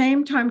the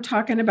same time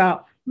talking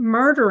about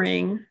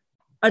murdering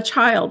a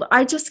child.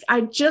 I just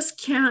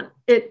can't,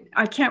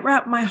 I can't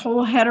wrap my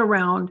whole head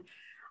around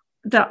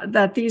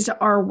that these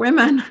are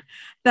women,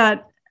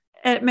 that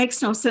it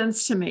makes no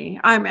sense to me.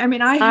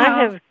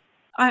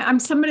 I'm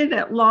somebody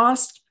that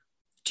lost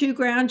 2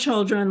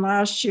 grandchildren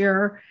last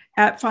year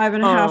at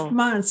 5.5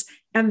 months.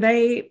 And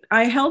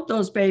I held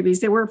those babies.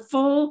 They were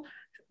full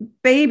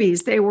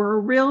babies. They were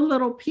real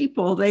little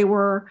people. They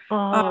were,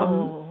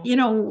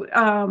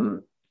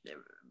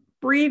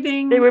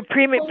 breathing. They were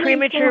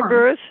premature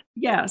birth.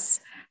 Yes.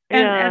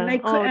 And they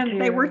could,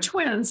 and they were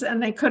twins,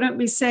 and they couldn't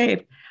be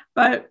saved.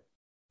 But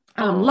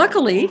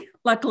luckily,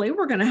 we're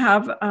going to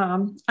have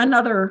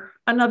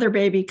another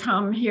baby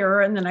come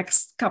here in the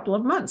next couple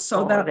of months.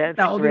 So that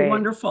will be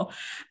wonderful.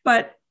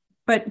 But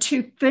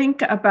to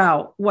think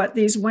about what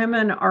these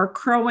women are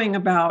crowing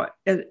about,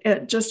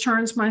 it just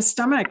turns my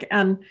stomach.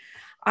 And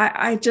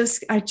I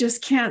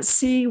just can't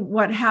see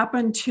what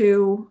happened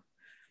to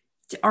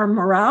our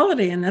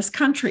morality in this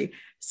country.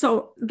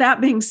 So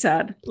that being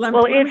said,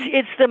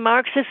 it's the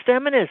Marxist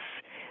feminists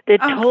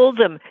that told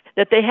them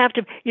that they have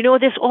to,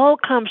 this all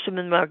comes from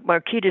the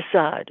Marquis de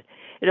Sade.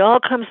 It all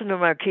comes from the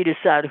Marquis de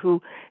Sade, who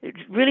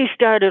really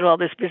started all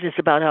this business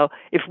about how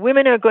if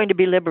women are going to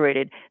be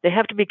liberated, they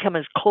have to become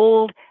as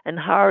cold and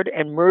hard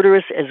and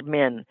murderous as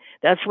men.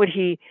 That's what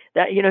he's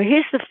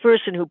the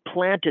person who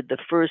planted the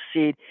first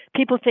seed.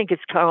 People think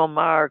it's Karl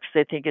Marx.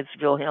 They think it's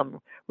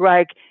Wilhelm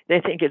Reich. They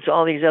think it's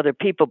all these other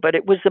people. But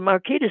it was the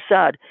Marquis de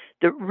Sade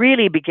that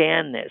really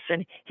began this.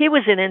 And he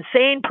was an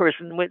insane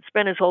person who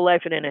spent his whole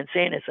life in an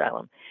insane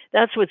asylum.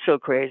 That's what's so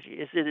crazy,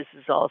 is that this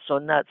is all so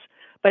nuts.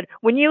 But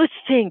when you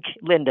think,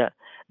 Linda,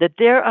 that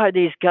there are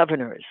these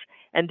governors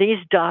and these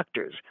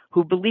doctors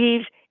who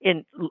believe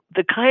in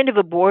the kind of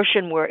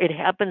abortion where it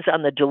happens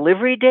on the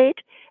delivery date,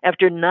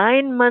 after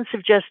 9 months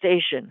of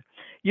gestation,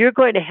 you're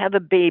going to have a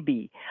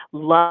baby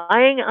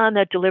lying on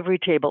that delivery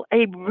table,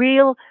 a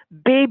real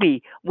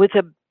baby with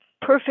a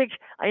perfect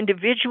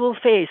individual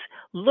face,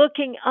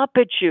 looking up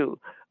at you,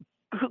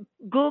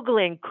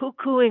 Googling,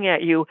 cuckooing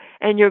at you,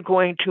 and you're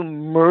going to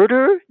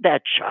murder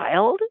that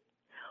child?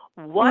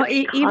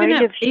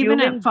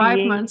 Even at 5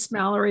 months,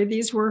 Mallory,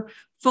 these were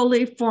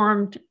fully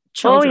formed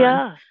children.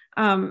 Oh,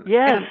 yeah.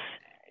 Yes.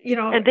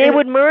 And they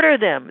would murder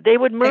them. They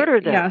would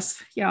murder them.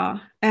 Yes. Yeah.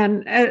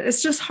 And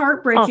it's just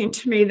heartbreaking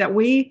to me that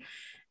we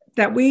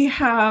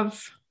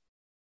have,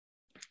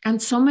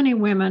 and so many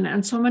women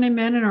and so many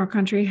men in our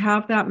country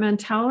have that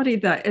mentality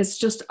that it's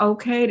just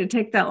okay to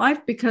take that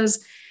life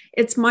because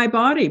it's my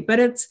body, but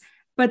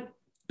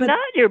not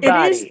your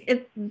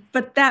body.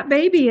 But that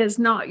baby is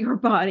not your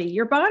body.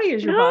 Your body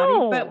is your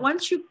body. But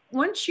once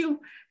you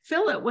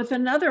fill it with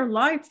another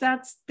life,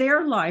 that's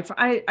their life.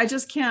 I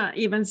just can't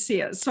even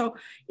see it. So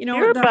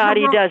your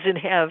body doesn't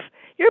have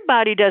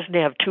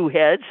 2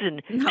 heads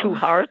and 2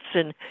 hearts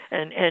and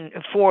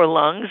 4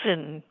 lungs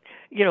and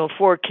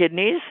 4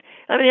 kidneys.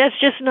 I mean, that's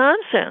just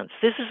nonsense.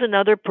 This is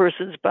another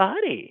person's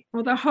body.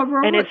 Well, the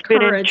heroic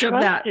courage of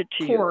that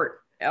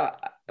court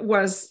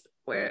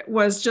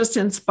was just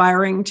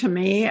inspiring to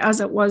me, as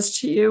it was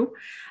to you.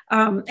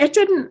 It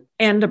didn't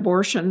end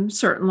abortion,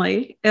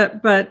 certainly,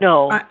 but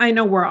no. I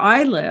know where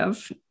I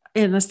live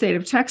in the state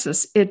of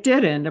Texas, it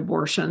did end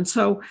abortion.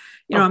 So,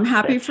 I'm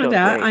happy for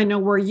that. Great. I know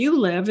where you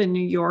live in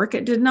New York,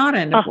 it did not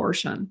end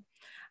abortion.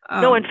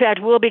 No, in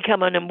fact, we'll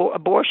become an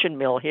abortion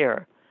mill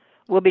here.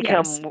 We'll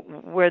become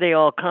where they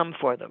all come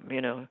for them,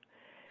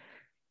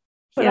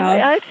 But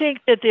I think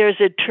that there's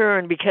a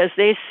turn, because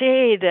they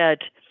say that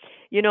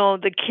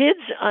the kids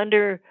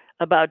under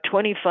about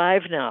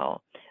 25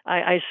 now,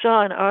 I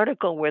saw an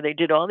article where they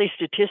did all these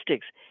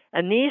statistics,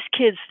 and these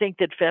kids think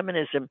that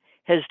feminism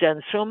has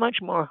done so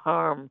much more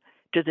harm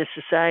to the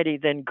society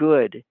than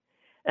good.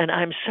 And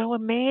I'm so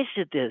amazed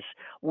at this.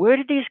 Where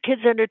did these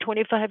kids under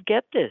 25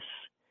 get this?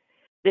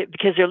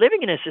 Because they're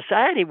living in a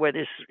society where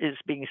this is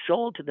being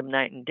sold to them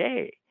night and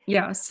day.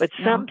 Yes. But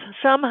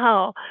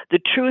somehow the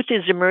truth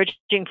is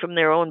emerging from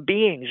their own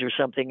beings or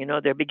something.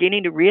 They're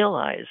beginning to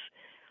realize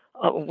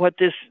what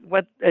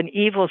an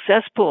evil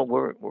cesspool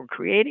we're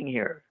creating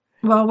here.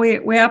 Well,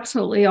 we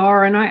absolutely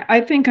are. And I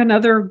think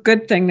another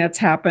good thing that's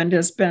happened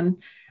has been,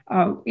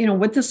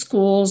 with the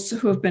schools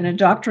who have been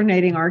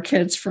indoctrinating our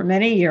kids for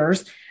many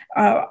years,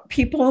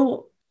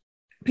 people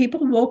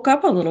woke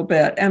up a little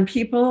bit, and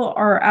people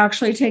are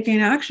actually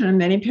taking action. And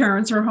many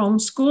parents are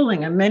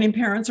homeschooling, and many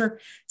parents are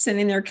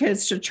sending their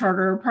kids to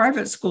charter or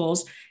private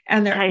schools.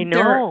 And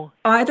they're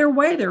either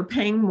way, they're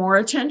paying more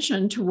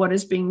attention to what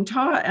is being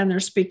taught, and they're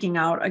speaking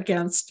out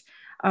against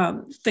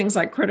things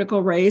like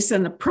critical race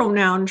and the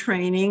pronoun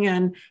training,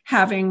 and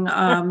having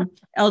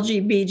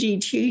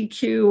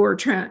LGBTQ or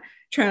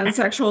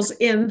transsexuals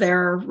in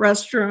their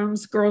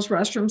restrooms, girls'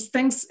 restrooms,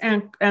 things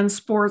and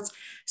sports.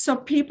 So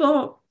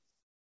people,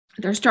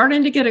 they're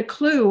starting to get a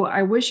clue.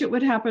 I wish it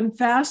would happen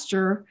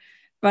faster,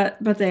 but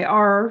they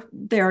are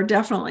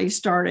definitely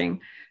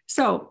starting.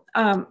 So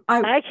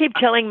I keep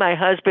telling my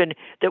husband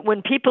that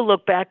when people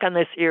look back on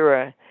this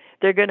era,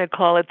 they're going to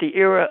call it the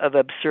era of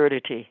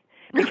absurdity.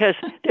 because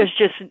there's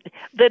just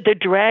the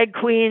drag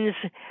queens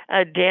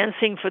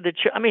dancing for the.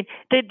 I mean,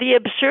 the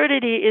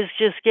absurdity is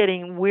just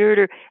getting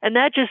weirder, and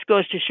that just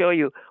goes to show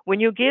you when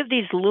you give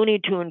these Looney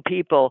Tune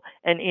people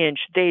an inch,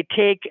 they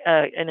take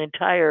an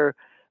entire,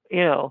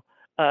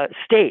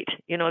 state.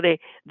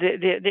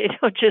 They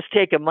don't just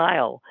take a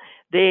mile.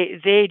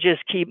 They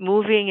just keep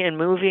moving and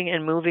moving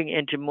and moving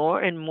into more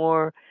and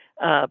more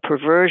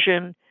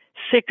perversion,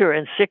 sicker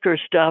and sicker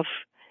stuff.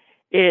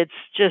 It's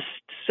just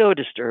so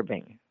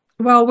disturbing.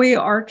 Well, we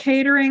are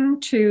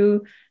catering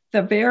to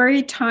the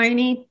very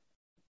tiny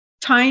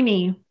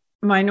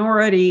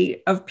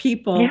minority of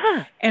people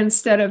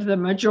instead of the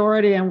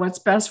majority and what's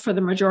best for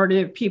the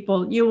majority of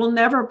people. You will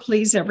never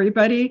please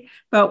everybody,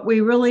 but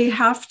we really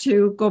have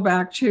to go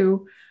back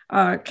to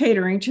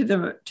catering to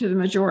the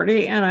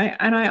majority. And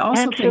I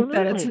also Absolutely.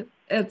 think that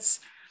it's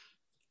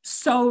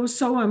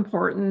so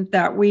important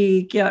that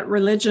we get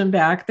religion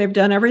back. They've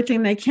done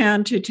everything they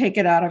can to take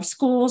it out of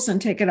schools and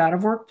take it out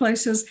of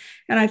workplaces.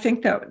 And I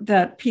think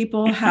that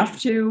people have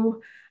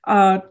to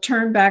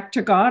turn back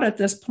to God at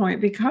this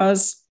point,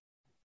 because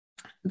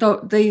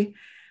the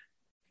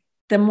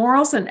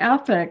morals and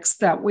ethics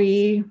that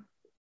we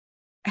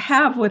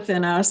have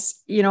within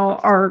us,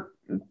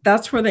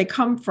 that's where they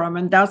come from.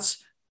 And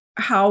that's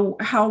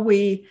how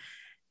we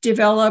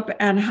develop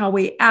and how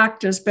we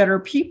act as better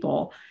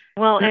people.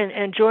 Well,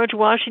 and George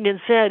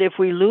Washington said, if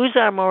we lose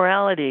our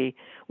morality,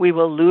 we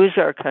will lose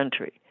our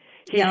country.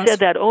 He said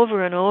that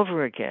over and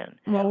over again.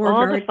 Well,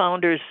 all the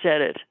founders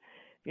said it.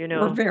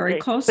 We're very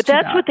close to that. But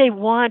that's what they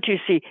want, you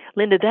see.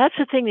 Linda, that's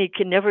the thing they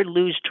can never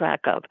lose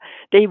track of.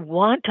 They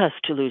want us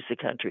to lose the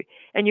country.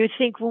 And you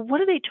think, well, what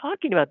are they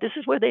talking about? This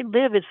is where they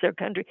live. It's their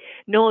country.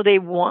 No, they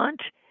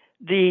want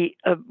the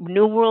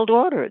New World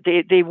Order.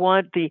 They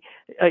want the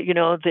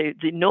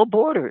no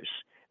borders.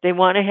 They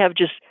want to have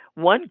just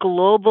one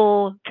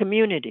global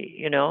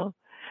community,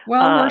 Well,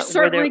 we're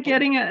certainly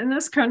getting it in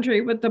this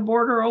country with the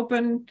border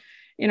open,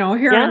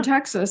 here in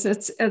Texas.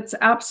 It's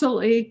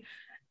absolutely,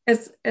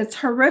 it's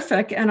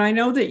horrific. And I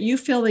know that you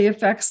feel the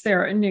effects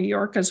there in New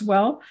York as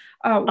well.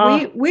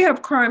 We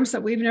have crimes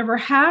that we've never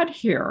had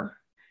here.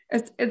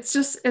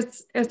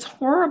 It's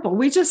horrible.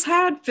 We just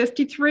had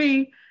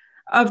 53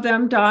 of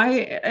them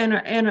die in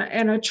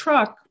a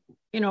truck,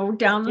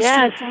 down the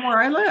street from where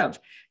I live.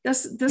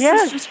 This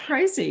is just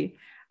crazy.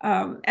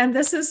 And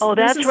this is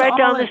that's right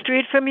down the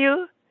street from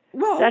you.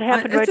 Well, that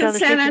happened right down the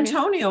street. It's in San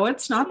Antonio.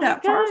 It's not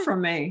that far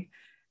from me.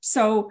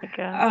 So,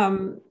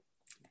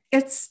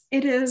 this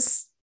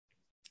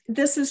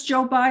is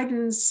Joe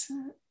Biden's.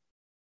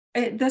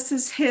 This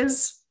is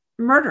his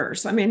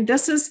murders. I mean,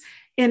 this is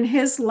in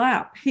his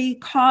lap. He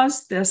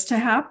caused this to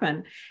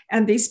happen,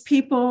 and these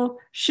people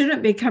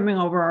shouldn't be coming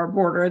over our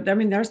border. I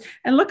mean,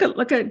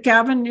 look at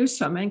Gavin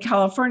Newsom in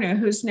California,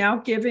 who's now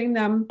giving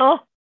them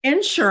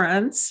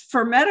insurance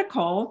for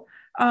medical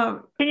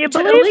Can you to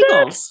believe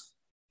illegals.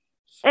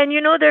 That? And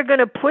they're going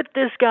to put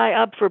this guy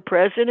up for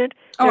president.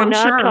 They're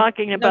not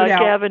talking about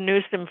Gavin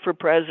Newsom for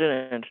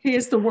president. He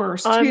is the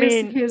worst.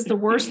 He is the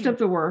worst of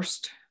the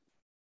worst.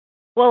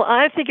 Well,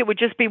 I think it would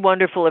just be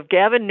wonderful if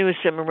Gavin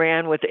Newsom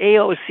ran with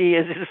AOC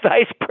as his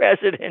vice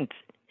president.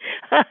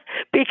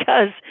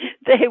 Because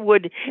they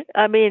would,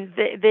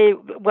 they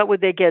what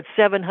would they get,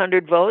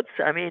 700 votes?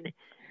 I mean,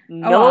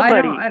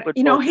 nobody would vote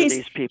for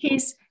these people.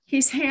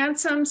 He's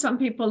handsome. Some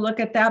people look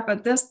at that,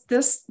 but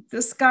this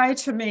guy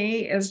to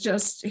me is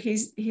just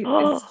it's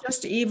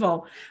just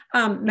evil.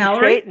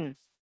 Mallory, Satan.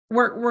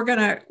 we're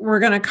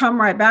gonna come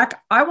right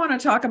back. I want to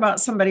talk about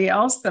somebody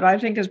else that I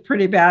think is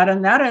pretty bad,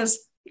 and that is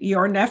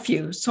your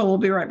nephew. So we'll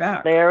be right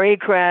back. Larry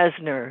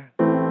Krasner.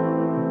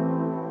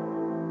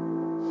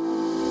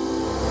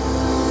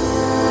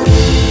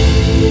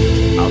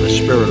 How the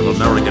spirit of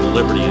American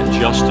liberty and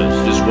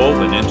justice is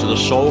woven into the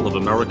soul of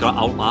America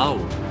out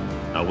loud.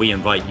 Now, we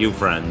invite you,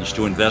 friends,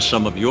 to invest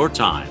some of your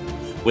time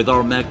with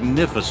our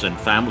magnificent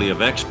family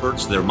of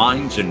experts, their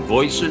minds and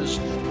voices.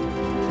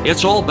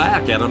 It's all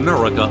back at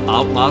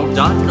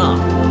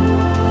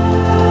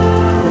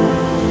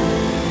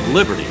AmericaOutloud.com.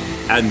 Liberty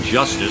and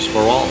justice for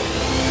all.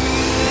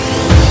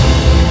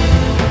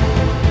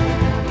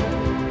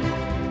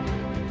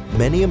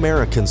 Many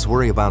Americans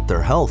worry about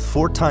their health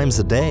 4 times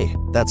a day.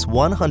 That's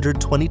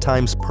 120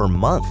 times per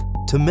month.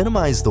 To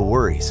minimize the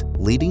worries,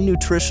 leading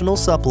nutritional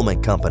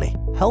supplement company,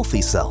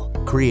 Healthy Cell,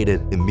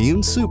 created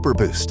Immune Super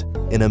Boost,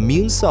 an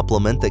immune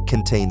supplement that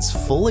contains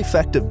full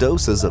effective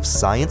doses of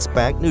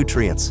science-backed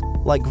nutrients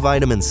like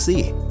vitamin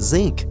C,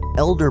 zinc,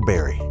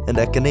 elderberry, and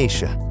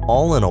echinacea,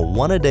 all in a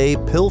 1-a-day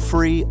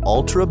pill-free,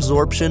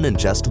 ultra-absorption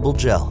ingestible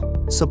gel.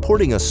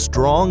 Supporting a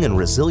strong and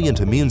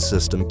resilient immune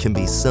system can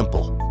be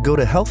simple. Go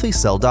to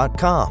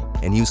HealthyCell.com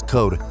and use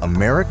code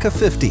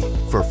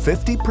AMERICA50 for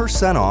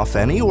 50% off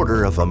any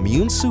order of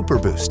Immune Super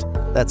Boost.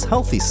 That's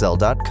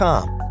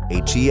HealthyCell.com,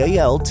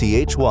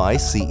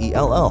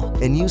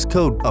 HealthyCell, and use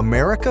code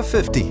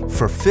AMERICA50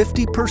 for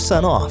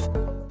 50% off.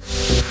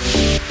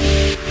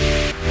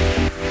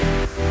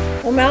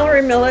 Well,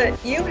 Mallory Millett,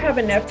 you have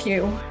a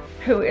nephew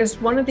who is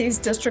one of these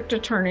district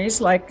attorneys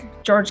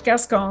like George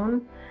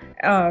Gascon,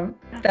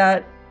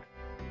 that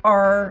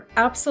are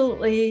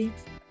absolutely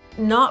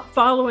not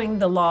following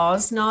the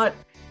laws, not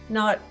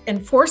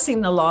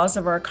enforcing the laws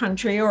of our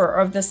country or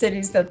of the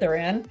cities that they're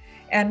in.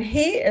 And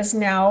he is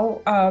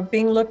now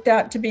being looked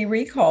at to be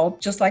recalled,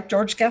 just like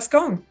George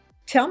Gascon.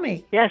 Tell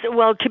me. Yes,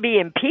 well, to be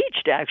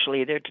impeached,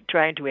 actually. They're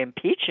trying to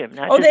impeach him,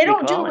 not Oh, just they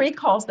don't do recall him.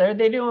 recalls there.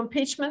 They do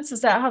impeachments.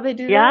 Is that how they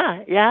do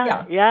Yeah,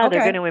 that? yeah. Okay.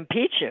 They're going to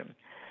impeach him.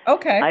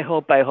 Okay. I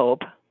hope.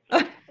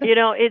 You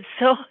know, it's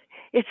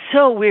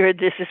so weird.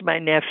 This is my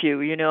nephew,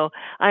 you know.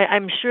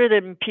 I'm sure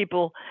that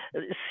people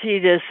see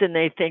this and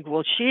they think,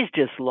 well, she's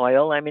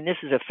disloyal. I mean, this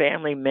is a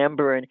family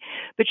member.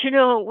 But, you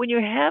know, when you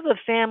have a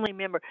family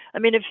member, I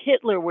mean, if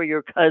Hitler were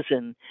your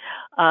cousin,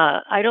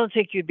 I don't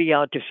think you'd be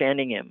out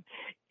defending him.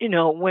 You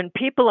know, when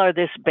people are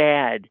this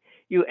bad,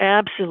 you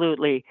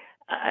absolutely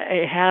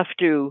have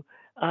to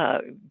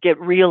get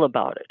real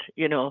about it,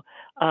 you know.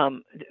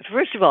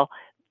 First of all,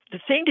 the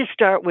thing to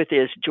start with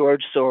is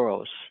George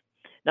Soros.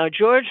 Now,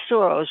 George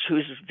Soros,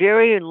 who's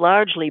very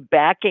largely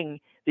backing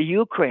the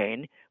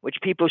Ukraine, which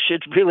people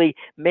should really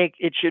make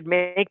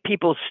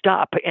people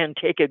stop and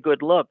take a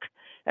good look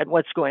at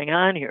what's going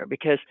on here,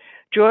 because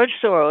George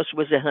Soros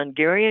was a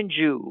Hungarian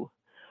Jew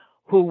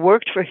who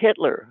worked for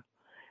Hitler.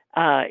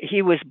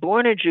 He was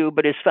born a Jew,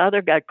 but his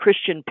father got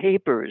Christian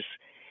papers,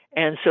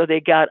 and so they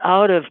got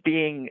out of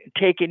being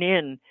taken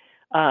in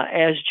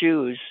as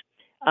Jews.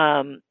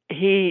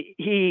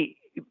 He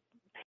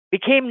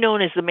became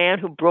known as the man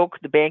who broke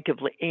the Bank of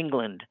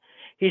England.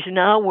 He's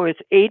now worth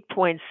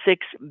 $8.6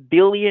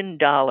 billion.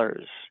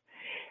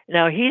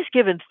 Now, he's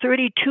given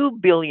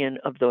 $32 billion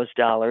of those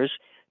dollars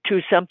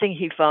to something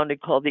he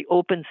founded called the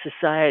Open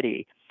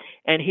Society.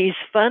 And he's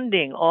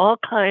funding all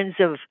kinds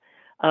of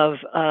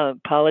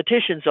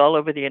politicians all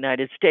over the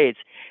United States.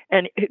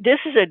 And this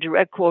is a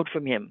direct quote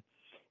from him.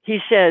 He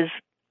says,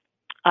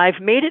 "I've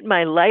made it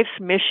my life's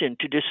mission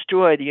to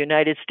destroy the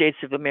United States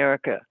of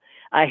America.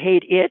 I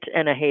hate it,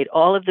 and I hate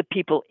all of the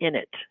people in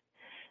it."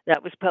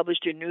 That was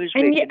published in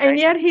Newsweek. And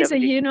yet he's a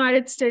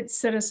United States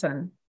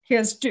citizen. He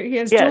has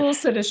dual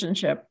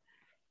citizenship.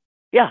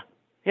 Yeah.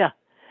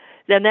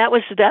 Then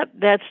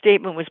that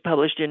statement was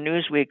published in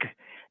Newsweek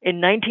in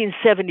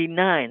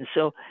 1979.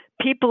 So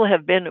people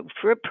have been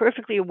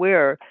perfectly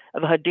aware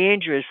of how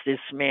dangerous this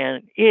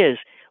man is.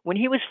 When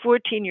he was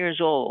 14 years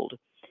old,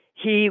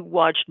 he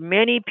watched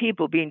many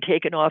people being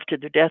taken off to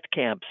the death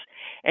camps,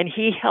 and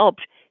he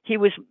helped. He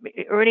was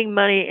earning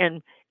money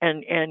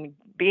and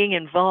being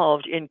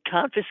involved in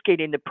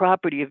confiscating the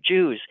property of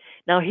Jews.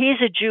 Now,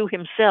 he's a Jew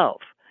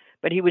himself,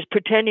 but he was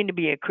pretending to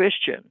be a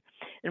Christian.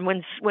 And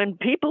when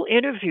people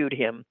interviewed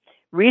him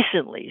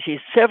recently,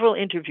 several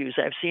interviews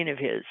I've seen of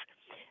his,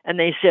 and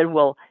they said,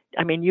 well,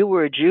 I mean, you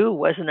were a Jew.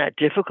 Wasn't that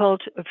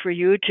difficult for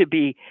you to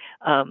be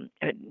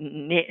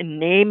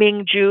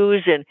naming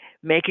Jews and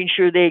making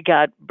sure they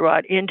got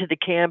brought into the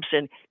camps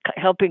and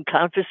helping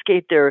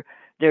confiscate their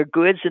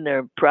goods and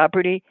their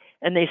property?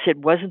 And they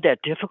said, wasn't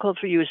that difficult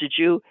for you as a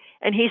Jew?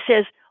 And he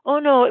says, oh,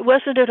 no, it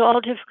wasn't at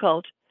all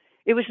difficult.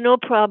 It was no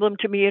problem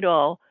to me at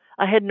all.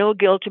 I had no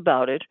guilt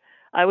about it.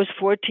 I was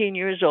 14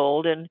 years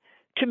old, and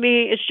to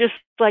me, it's just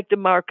like the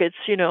markets,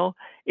 you know.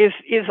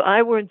 If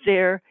I weren't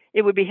there,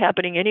 it would be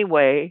happening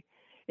anyway.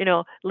 You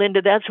know,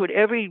 Linda, that's what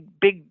every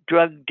big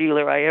drug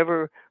dealer I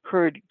ever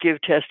heard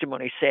give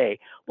testimony say.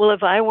 Well,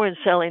 if I weren't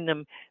selling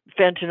them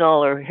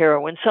fentanyl or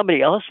heroin,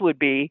 somebody else would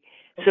be.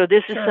 So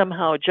this is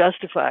somehow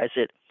justifies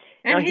it.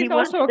 And now, he's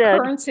also a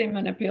currency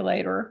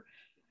manipulator.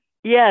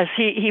 Yes,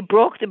 he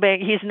broke the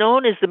bank. He's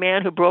known as the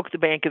man who broke the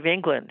Bank of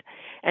England,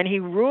 and he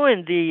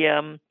ruined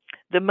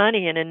the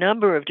money in a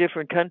number of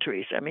different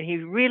countries. I mean, he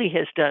really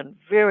has done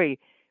very,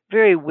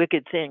 very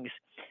wicked things.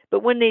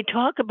 But when they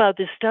talk about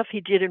the stuff he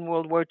did in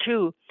World War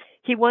II,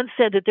 he once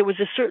said that there was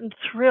a certain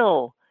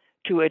thrill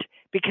to it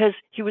because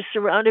he was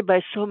surrounded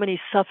by so many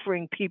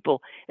suffering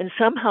people, and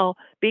somehow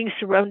being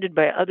surrounded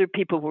by other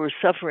people who were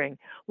suffering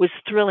was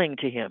thrilling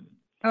to him.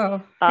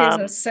 Oh, he's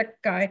a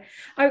sick guy.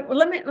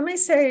 Let me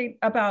say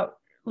about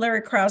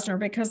Larry Krasner,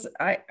 because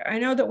I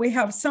know that we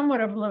have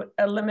somewhat of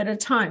a limited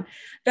time,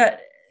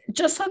 that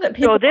just so that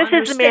people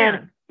understand. Is the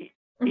man.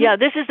 Mm-hmm. Yeah,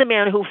 this is the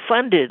man who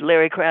funded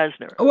Larry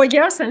Krasner. Well,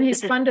 yes, and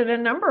he's funded a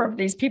number of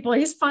these people.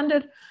 He's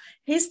funded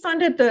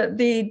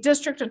the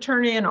district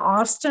attorney in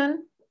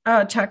Austin,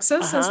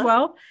 Texas, as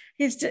well.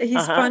 He's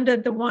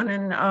funded the one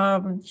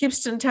in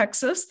Houston,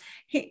 Texas.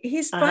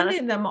 He's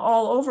funding them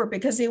all over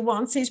because he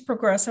wants these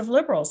progressive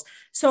liberals.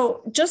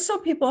 So just so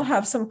people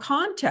have some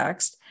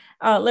context,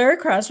 Larry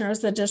Krasner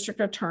is the district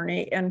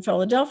attorney in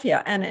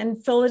Philadelphia. And in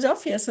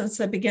Philadelphia, since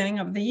the beginning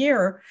of the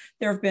year,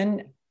 there have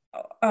been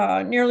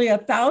nearly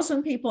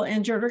 1,000 people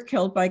injured or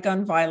killed by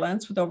gun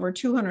violence, with over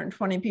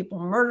 220 people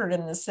murdered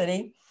in the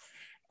city.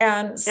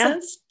 And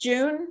since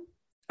June,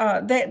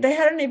 they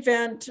had an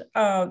event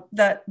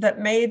that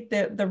made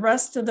the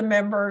rest of the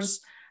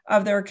members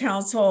of their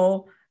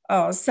council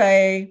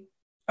say,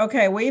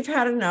 okay, we've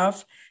had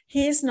enough.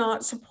 He's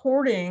not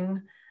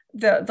supporting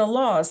the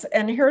laws.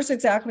 And here's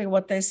exactly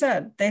what they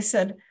said. They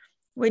said,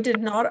 we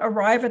did not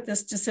arrive at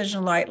this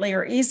decision lightly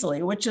or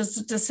easily, which is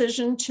the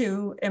decision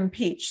to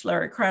impeach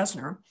Larry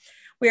Krasner.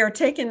 We are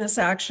taking this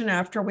action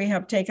after we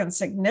have taken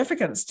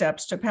significant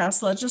steps to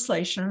pass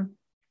legislation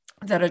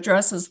that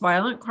addresses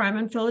violent crime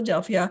in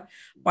Philadelphia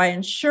by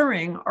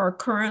ensuring our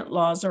current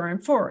laws are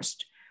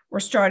enforced. We're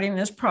starting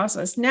this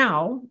process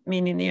now,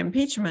 meaning the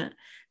impeachment,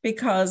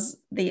 because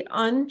the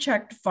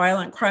unchecked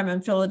violent crime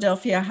in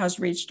Philadelphia has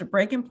reached a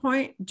breaking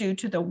point due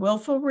to the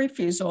willful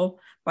refusal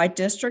by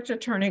District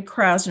Attorney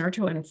Krasner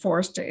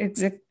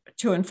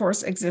to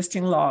enforce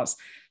existing laws.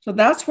 So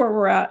that's where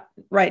we're at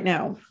right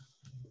now.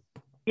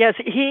 Yes,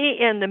 he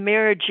and the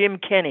mayor, Jim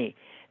Kenney.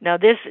 Now,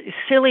 this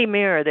silly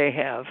mayor they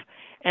have,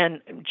 and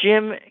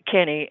Jim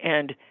Kenney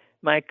and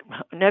my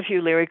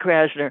nephew, Larry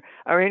Krasner,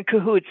 are in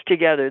cahoots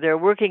together. They're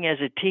working as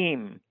a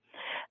team.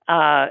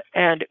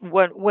 And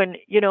when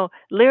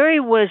Larry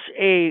was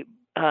a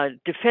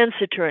defense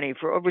attorney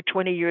for over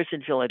 20 years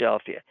in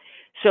Philadelphia.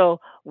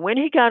 So when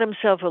he got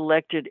himself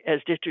elected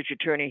as district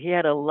attorney, he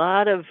had a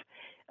lot of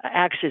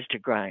axes to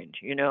grind.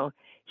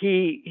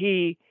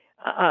 The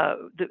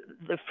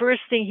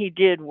first thing he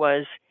did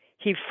was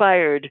he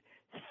fired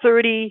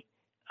 30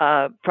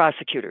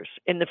 prosecutors.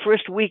 In the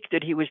first week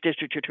that he was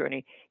district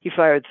attorney, he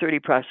fired 30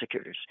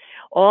 prosecutors.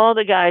 All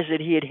the guys that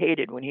he had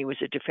hated when he was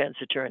a defense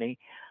attorney,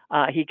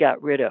 he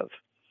got rid of.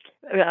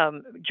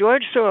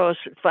 George Soros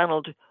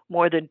funneled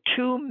more than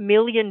 $2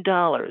 million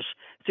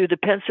through the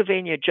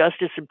Pennsylvania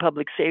Justice and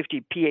Public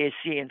Safety,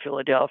 PAC, in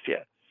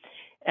Philadelphia.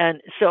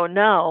 And so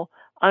now,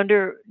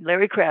 under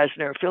Larry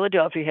Krasner,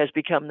 Philadelphia has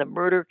become the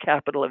murder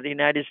capital of the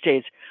United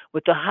States,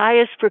 with the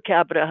highest per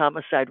capita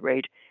homicide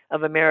rate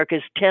of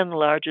America's 10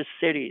 largest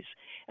cities.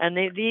 And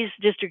these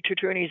district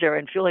attorneys are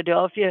in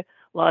Philadelphia,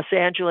 Los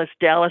Angeles,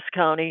 Dallas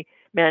County,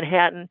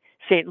 Manhattan,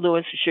 St.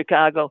 Louis,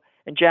 Chicago,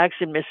 and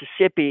Jackson,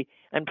 Mississippi,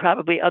 and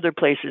probably other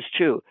places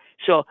too.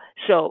 So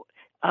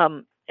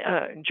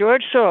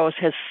George Soros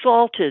has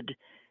salted,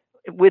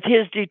 with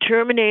his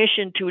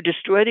determination to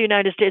destroy the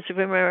United States of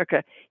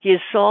America, he has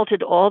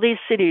salted all these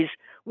cities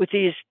with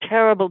these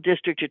terrible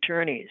district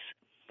attorneys.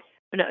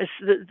 Now,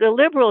 the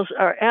liberals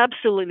are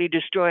absolutely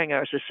destroying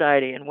our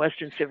society and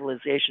Western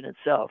civilization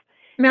itself.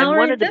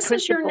 Mallory, this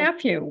is your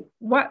nephew.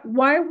 Why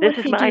would this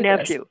is he my do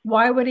nephew. this?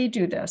 Why would he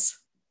do this?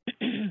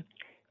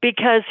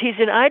 Because he's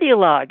an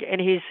ideologue,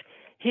 and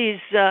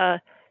he's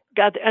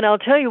got. And I'll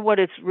tell you what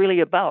it's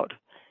really about.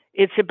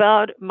 It's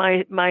about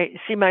my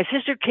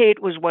sister Kate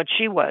was what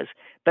she was,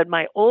 but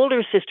my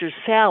older sister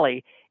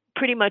Sally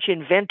pretty much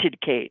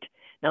invented Kate.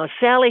 Now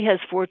Sally has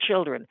 4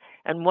 children,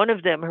 and one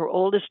of them, her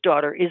oldest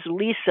daughter, is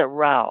Lisa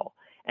Rao,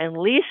 and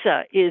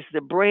Lisa is the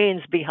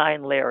brains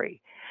behind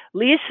Larry.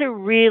 Lisa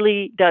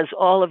really does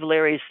all of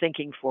Larry's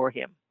thinking for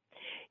him.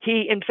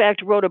 He, in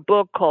fact, wrote a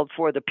book called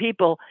For the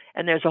People,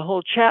 and there's a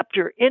whole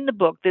chapter in the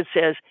book that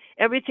says,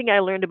 everything I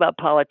learned about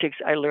politics,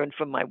 I learned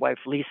from my wife,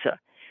 Lisa.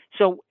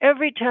 So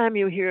every time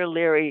you hear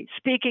Larry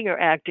speaking or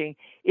acting,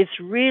 it's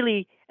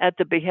really at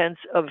the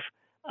behest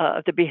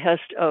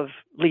of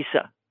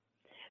Lisa.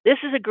 This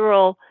is a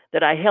girl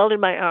that I held in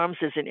my arms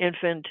as an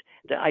infant,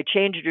 that I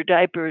changed her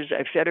diapers,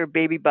 I fed her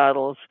baby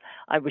bottles.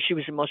 She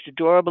was the most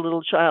adorable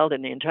little child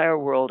in the entire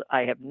world.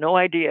 I have no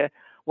idea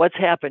what's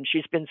happened.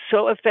 She's been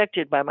so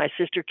affected by my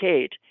sister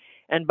Kate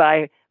and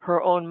by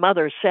her own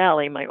mother,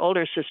 Sally, my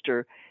older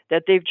sister,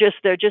 that they're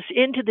just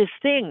into this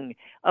thing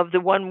of the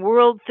one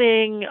world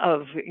thing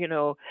of,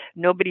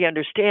 nobody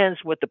understands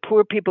what the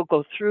poor people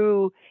go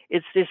through.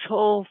 It's this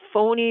whole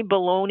phony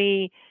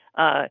baloney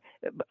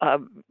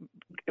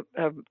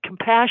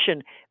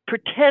compassion,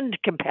 pretend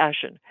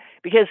compassion.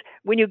 Because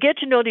when you get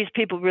to know these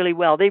people really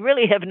well, they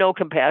really have no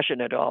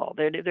compassion at all.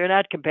 They're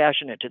not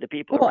compassionate to the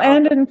people. Well,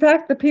 and in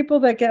fact, the people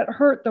that get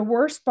hurt the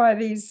worst by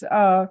these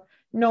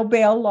no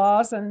bail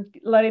laws and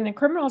letting the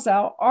criminals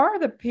out are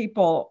the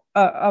people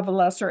of a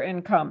lesser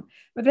income.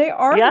 But they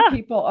are the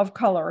people of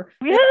color.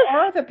 Yes, they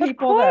are the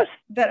people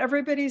that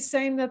everybody's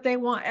saying that they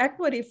want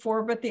equity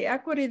for, but the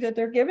equity that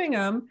they're giving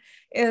them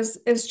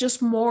is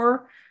just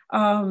more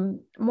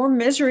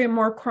misery and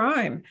more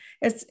crime.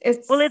 It's this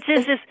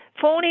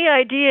phony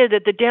idea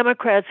that the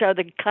Democrats are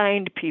the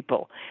kind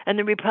people and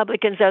the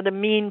Republicans are the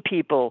mean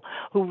people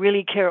who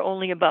really care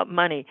only about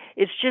money.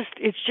 It's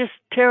just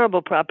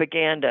terrible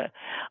propaganda.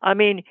 I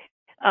mean,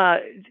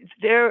 one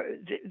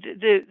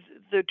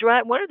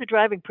of the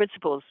driving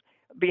principles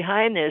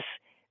behind this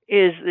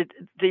is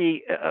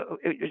that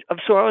of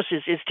Soros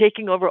is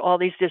taking over all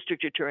these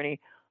district attorney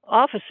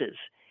offices.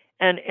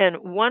 And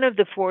one of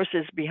the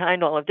forces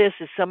behind all of this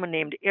is someone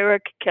named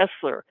Eric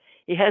Kessler.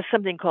 He has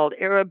something called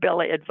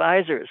Arabella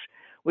Advisors,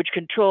 which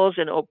controls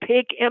an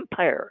opaque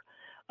empire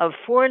of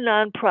 4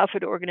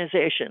 nonprofit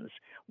organizations,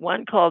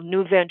 one called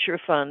New Venture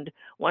Fund,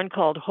 one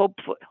called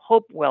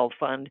Hopewell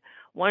Fund,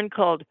 one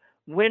called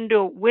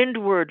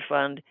Windward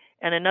Fund,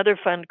 and another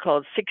fund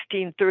called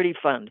 1630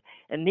 Fund.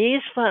 And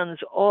these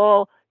funds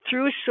all,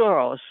 through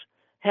Soros,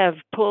 have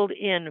pulled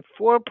in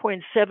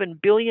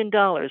 $4.7 billion,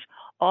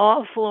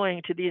 all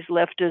flowing to these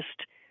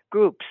leftist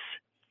groups.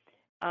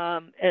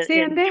 And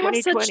they have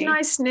such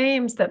nice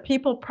names that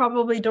people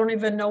probably don't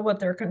even know what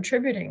they're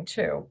contributing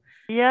to.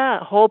 Yeah,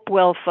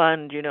 Hopewell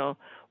Fund,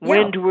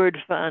 Windward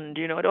Fund.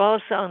 It all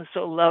sounds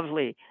so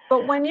lovely.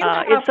 But when you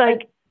have it's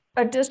like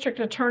a district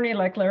attorney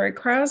like Larry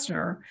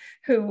Krasner,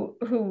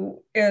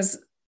 who is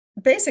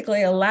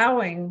basically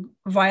allowing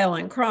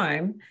violent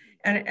crime,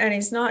 and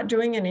he's not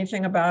doing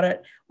anything about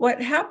it,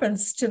 what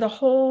happens to the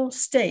whole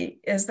state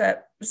is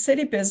that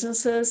city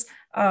businesses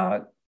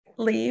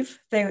leave,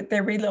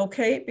 they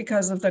relocate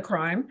because of the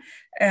crime.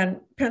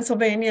 And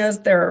Pennsylvania's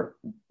their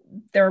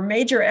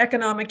major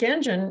economic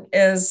engine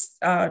is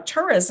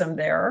tourism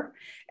there,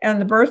 and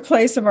the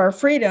birthplace of our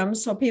freedom.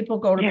 So people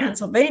go to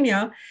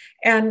Pennsylvania,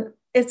 and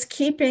it's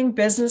keeping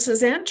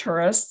businesses and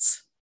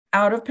tourists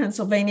out of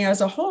Pennsylvania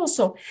as a whole.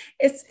 So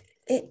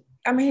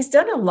he's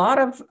done a lot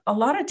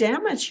of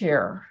damage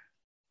here.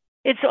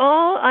 It's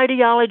all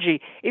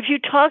ideology. If you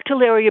talk to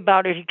Larry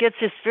about it, he gets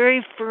this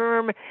very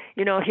firm,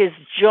 his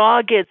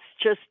jaw gets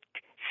just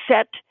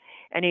set,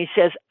 and he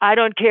says, I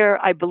don't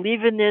care. I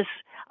believe in this.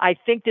 I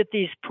think that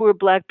these poor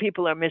Black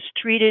people are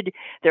mistreated.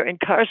 They're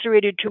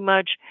incarcerated too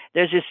much.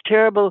 There's this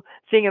terrible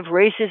thing of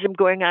racism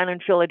going on in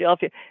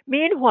Philadelphia.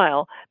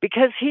 Meanwhile,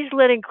 because he's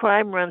letting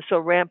crime run so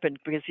rampant,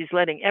 because he's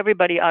letting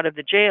everybody out of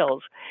the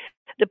jails,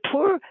 the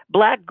poor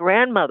Black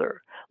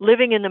grandmother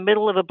living in the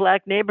middle of a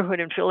Black neighborhood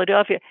in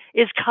Philadelphia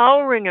is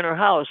cowering in her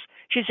house.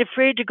 She's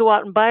afraid to go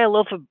out and buy a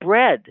loaf of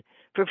bread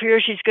for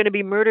fear she's going to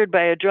be murdered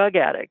by a drug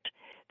addict.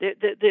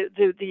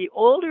 The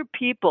older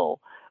people,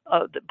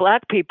 the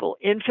Black people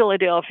in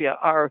Philadelphia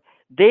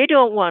they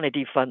don't want to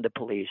defund the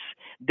police.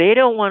 They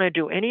don't want to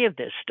do any of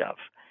this stuff.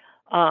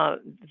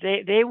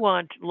 They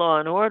want law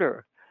and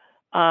order.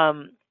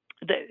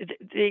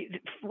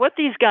 What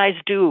these guys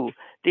do,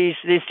 these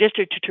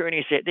district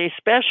attorneys, they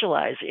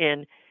specialize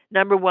in,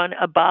 number one,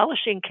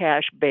 abolishing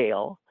cash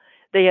bail.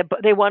 They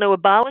want to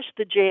abolish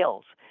the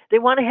jails. They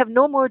want to have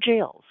no more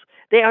jails.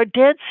 They are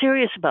dead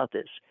serious about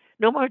this.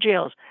 No more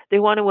jails. They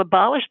want to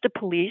abolish the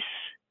police,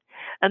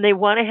 and they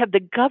want to have the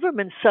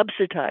government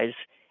subsidize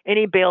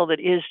any bail that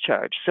is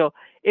charged. So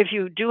if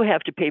you do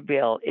have to pay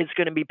bail, it's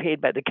going to be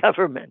paid by the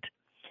government.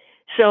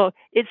 So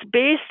it's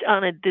based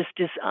on this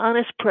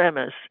dishonest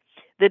premise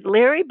that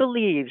Larry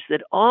believes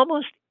that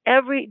almost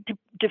every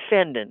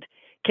defendant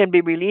can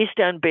be released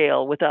on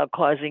bail without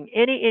causing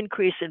any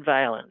increase in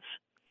violence.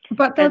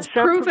 But that's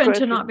proven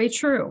to not be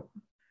true.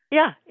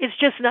 Yeah, it's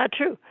just not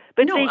true.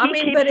 But no, he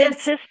keeps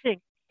insisting.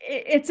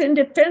 It's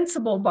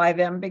indefensible by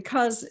them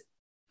because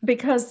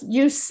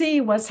you see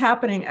what's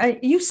happening.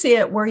 You see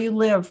it where you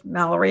live,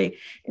 Mallory.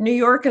 New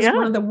York is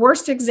one of the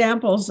worst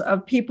examples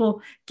of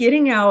people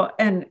getting out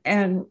and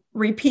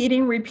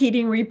repeating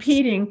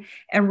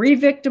and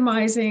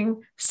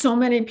re-victimizing so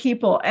many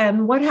people.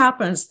 And what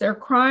happens? Their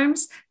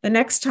crimes the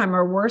next time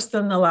are worse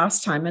than the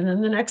last time. And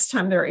then the next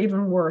time they're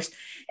even worse.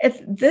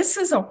 This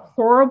is a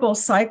horrible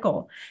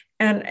cycle.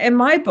 And in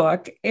my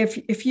book,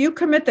 if you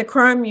commit the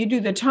crime, you do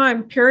the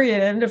time,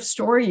 period, end of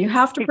story. You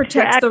have to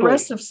protect the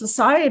rest of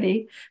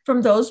society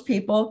from those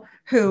people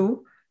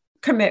who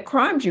commit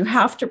crimes. You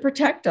have to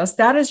protect us.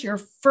 That is your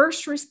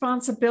first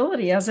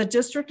responsibility as a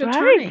district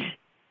attorney. Right.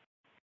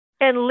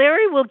 And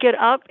Larry will get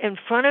up in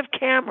front of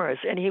cameras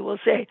and he will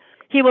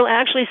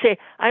actually say,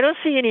 I don't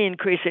see any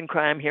increase in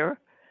crime here.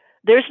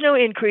 There's no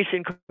increase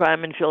in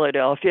crime in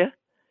Philadelphia.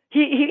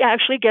 He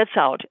actually gets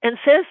out and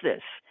says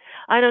this.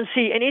 I don't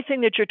see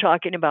anything that you're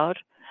talking about.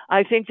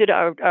 I think that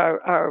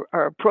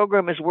our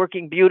program is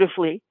working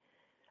beautifully.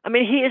 I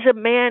mean, he is a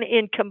man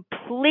in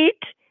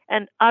complete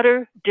and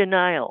utter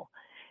denial.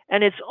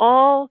 And it's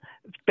all,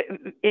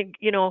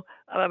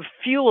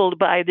 fueled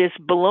by this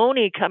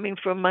baloney coming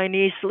from my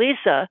niece,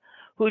 Lisa,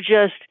 who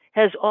just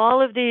has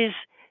all of these,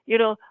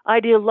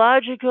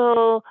 idealized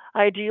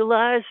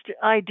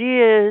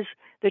ideas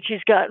that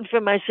she's gotten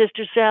from my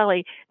sister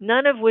Sally,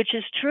 none of which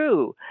is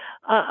true.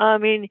 I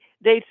mean,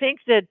 they think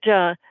that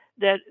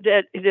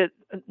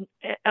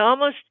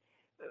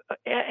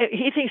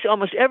he thinks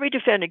almost every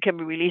defendant can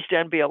be released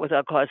on bail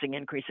without causing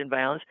increase in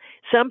violence.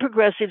 Some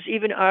progressives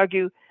even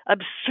argue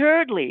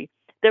absurdly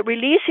that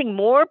releasing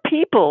more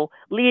people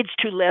leads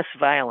to less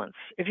violence,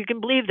 if you can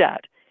believe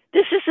that.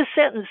 This is a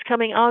sentence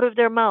coming out of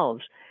their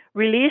mouths.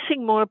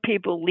 Releasing more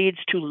people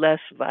leads to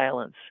less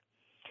violence.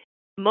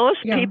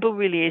 Most people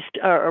released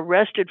are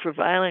arrested for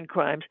violent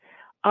crimes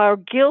are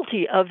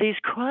guilty of these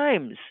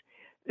crimes.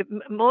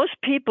 Most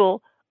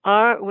people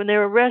when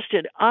they're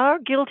arrested, are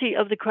guilty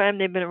of the crime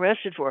they've been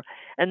arrested for.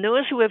 And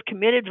those who have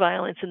committed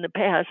violence in the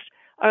past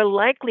are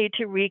likely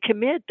to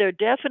recommit. They're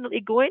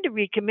definitely going to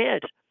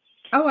recommit.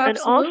 Oh,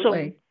 absolutely.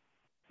 And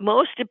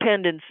also,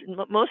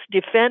 most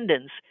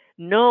defendants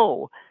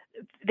know.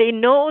 They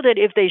know that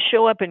if they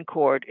show up in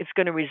court, it's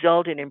going to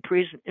result in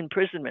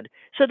imprisonment.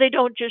 So they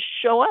don't just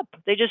show up.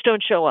 They just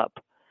don't show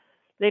up.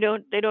 They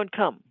don't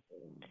come.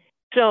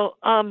 So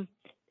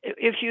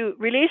if you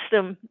release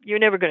them, you're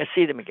never going to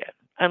see them again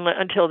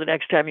until the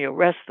next time you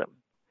arrest them.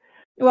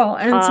 Well,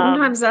 and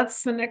sometimes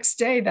that's the next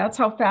day. That's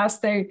how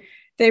fast they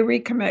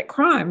recommit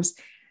crimes.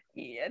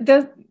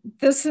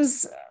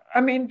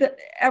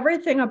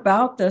 Everything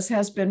about this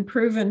has been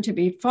proven to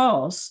be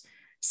false.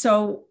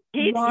 So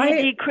He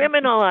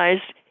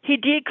decriminalized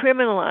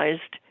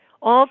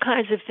all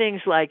kinds of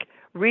things like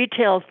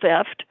retail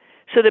theft,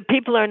 so that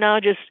people are now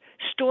just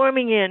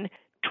storming in.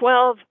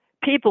 12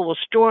 people will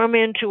storm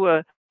into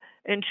a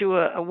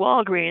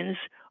Walgreens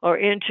or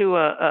into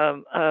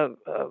a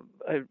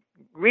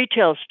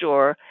retail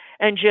store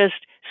and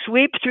just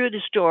sweep through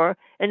the store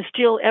and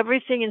steal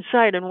everything in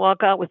sight and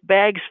walk out with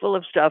bags full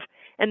of stuff,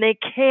 and they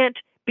can't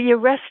be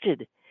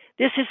arrested.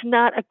 This is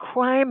not a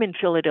crime in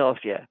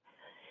Philadelphia.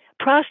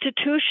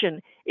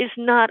 Prostitution is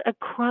not a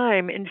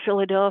crime in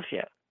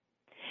Philadelphia.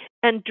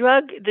 And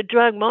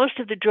most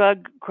of the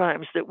drug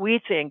crimes that we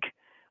think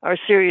are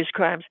serious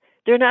crimes,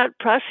 they're not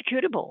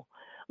prosecutable.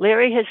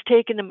 Larry has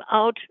taken them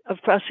out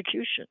of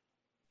prosecution.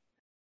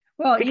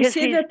 Well, you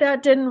see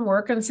that didn't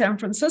work in San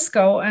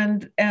Francisco,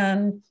 and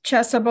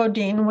Chesa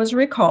Boudin was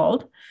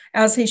recalled,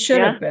 as he should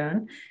have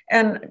been.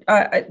 And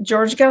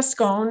George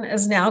Gascon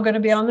is now going to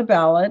be on the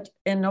ballot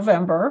in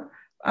November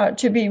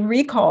to be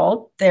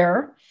recalled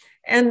there.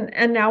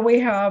 And now we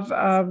have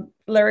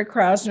Larry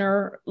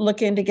Krasner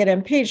looking to get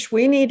impeached.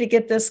 We need to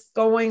get this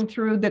going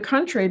through the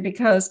country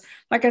because,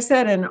 like I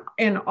said,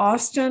 in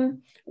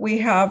Austin, we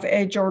have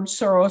a George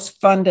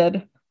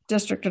Soros-funded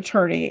district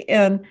attorney.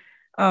 In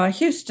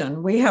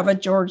Houston, we have a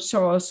George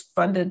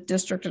Soros-funded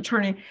district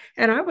attorney.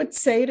 And I would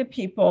say to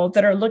people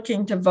that are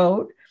looking to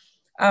vote,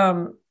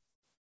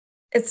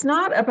 it's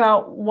not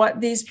about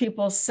what these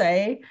people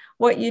say.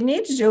 What you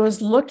need to do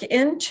is look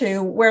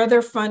into where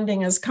their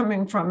funding is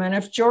coming from. And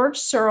if George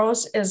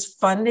Soros is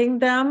funding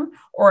them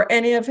or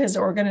any of his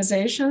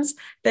organizations,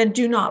 then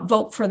do not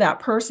vote for that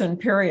person,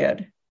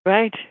 period.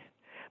 Right.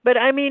 But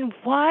I mean,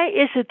 why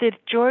is it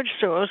that George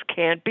Soros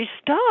can't be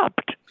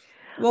stopped?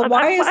 Well,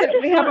 why is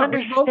it we haven't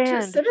revoked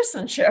his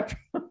citizenship?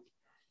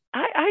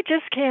 I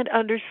just can't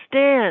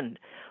understand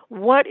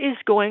what is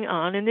going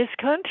on in this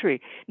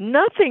country.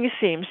 Nothing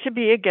seems to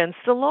be against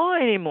the law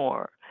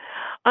anymore.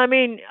 I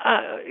mean,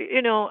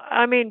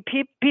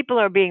 people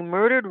are being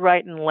murdered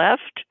right and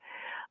left.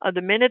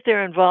 The minute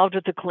they're involved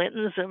with the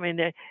Clintons,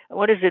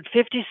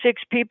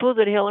 56 people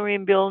that Hillary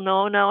and Bill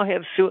know now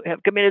have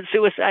committed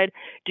suicide.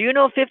 Do you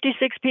know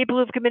 56 people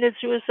who've committed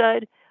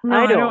suicide?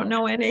 No, I don't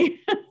know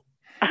any.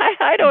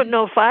 I don't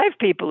know 5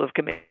 people who've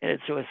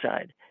committed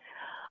suicide.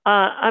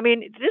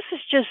 This is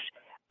just,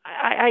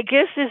 I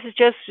guess this is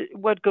just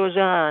what goes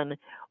on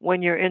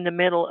when you're in the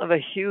middle of a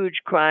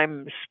huge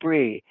crime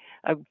spree.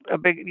 A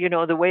big,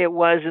 the way it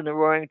was in the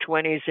Roaring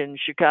 20s in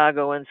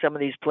Chicago and some of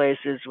these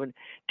places when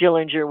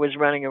Dillinger was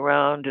running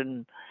around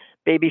and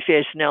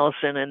Babyface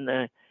Nelson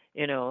and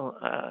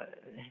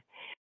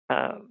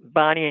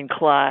Bonnie and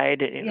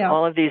Clyde,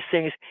 all of these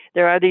things.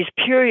 There are these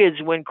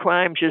periods when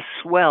crime just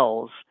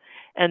swells,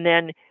 and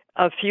then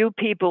a few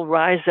people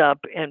rise up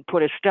and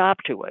put a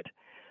stop to it.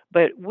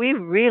 But we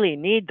really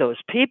need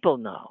those people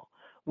now.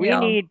 We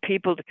need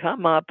people to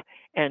come up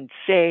and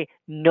say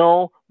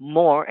no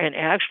more and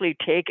actually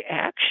take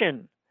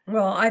action.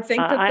 Well, I think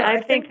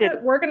that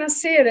we're going to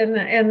see it in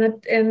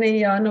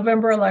the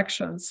November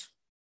elections.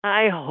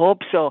 I hope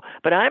so,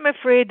 but I'm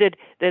afraid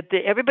that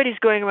everybody's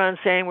going around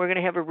saying we're going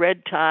to have a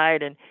red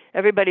tide, and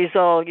everybody's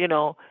all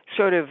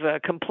sort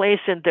of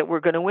complacent that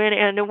we're going to win,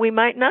 and we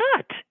might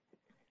not.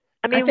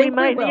 I mean, we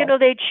might.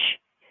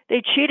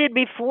 They cheated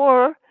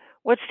before.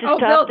 What's to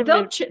stop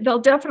them? They'll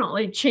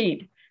definitely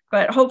cheat,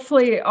 but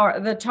hopefully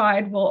the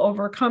tide will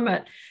overcome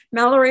it.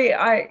 Mallory,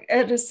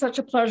 it is such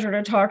a pleasure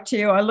to talk to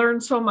you. I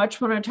learned so much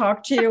when I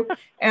talked to you,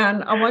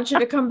 and I want you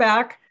to come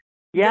back.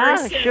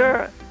 Yeah,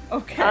 sure.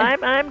 Okay.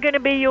 I'm going to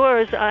be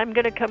yours. I'm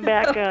going to come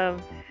back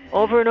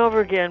over and over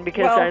again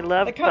because I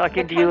love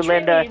talking to you,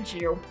 Linda. Needs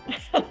you.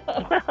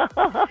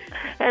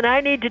 And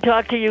I need to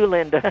talk to you,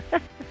 Linda.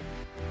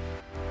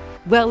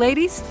 Well,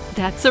 ladies,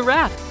 that's a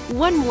wrap.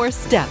 One more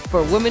step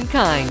for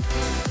womankind.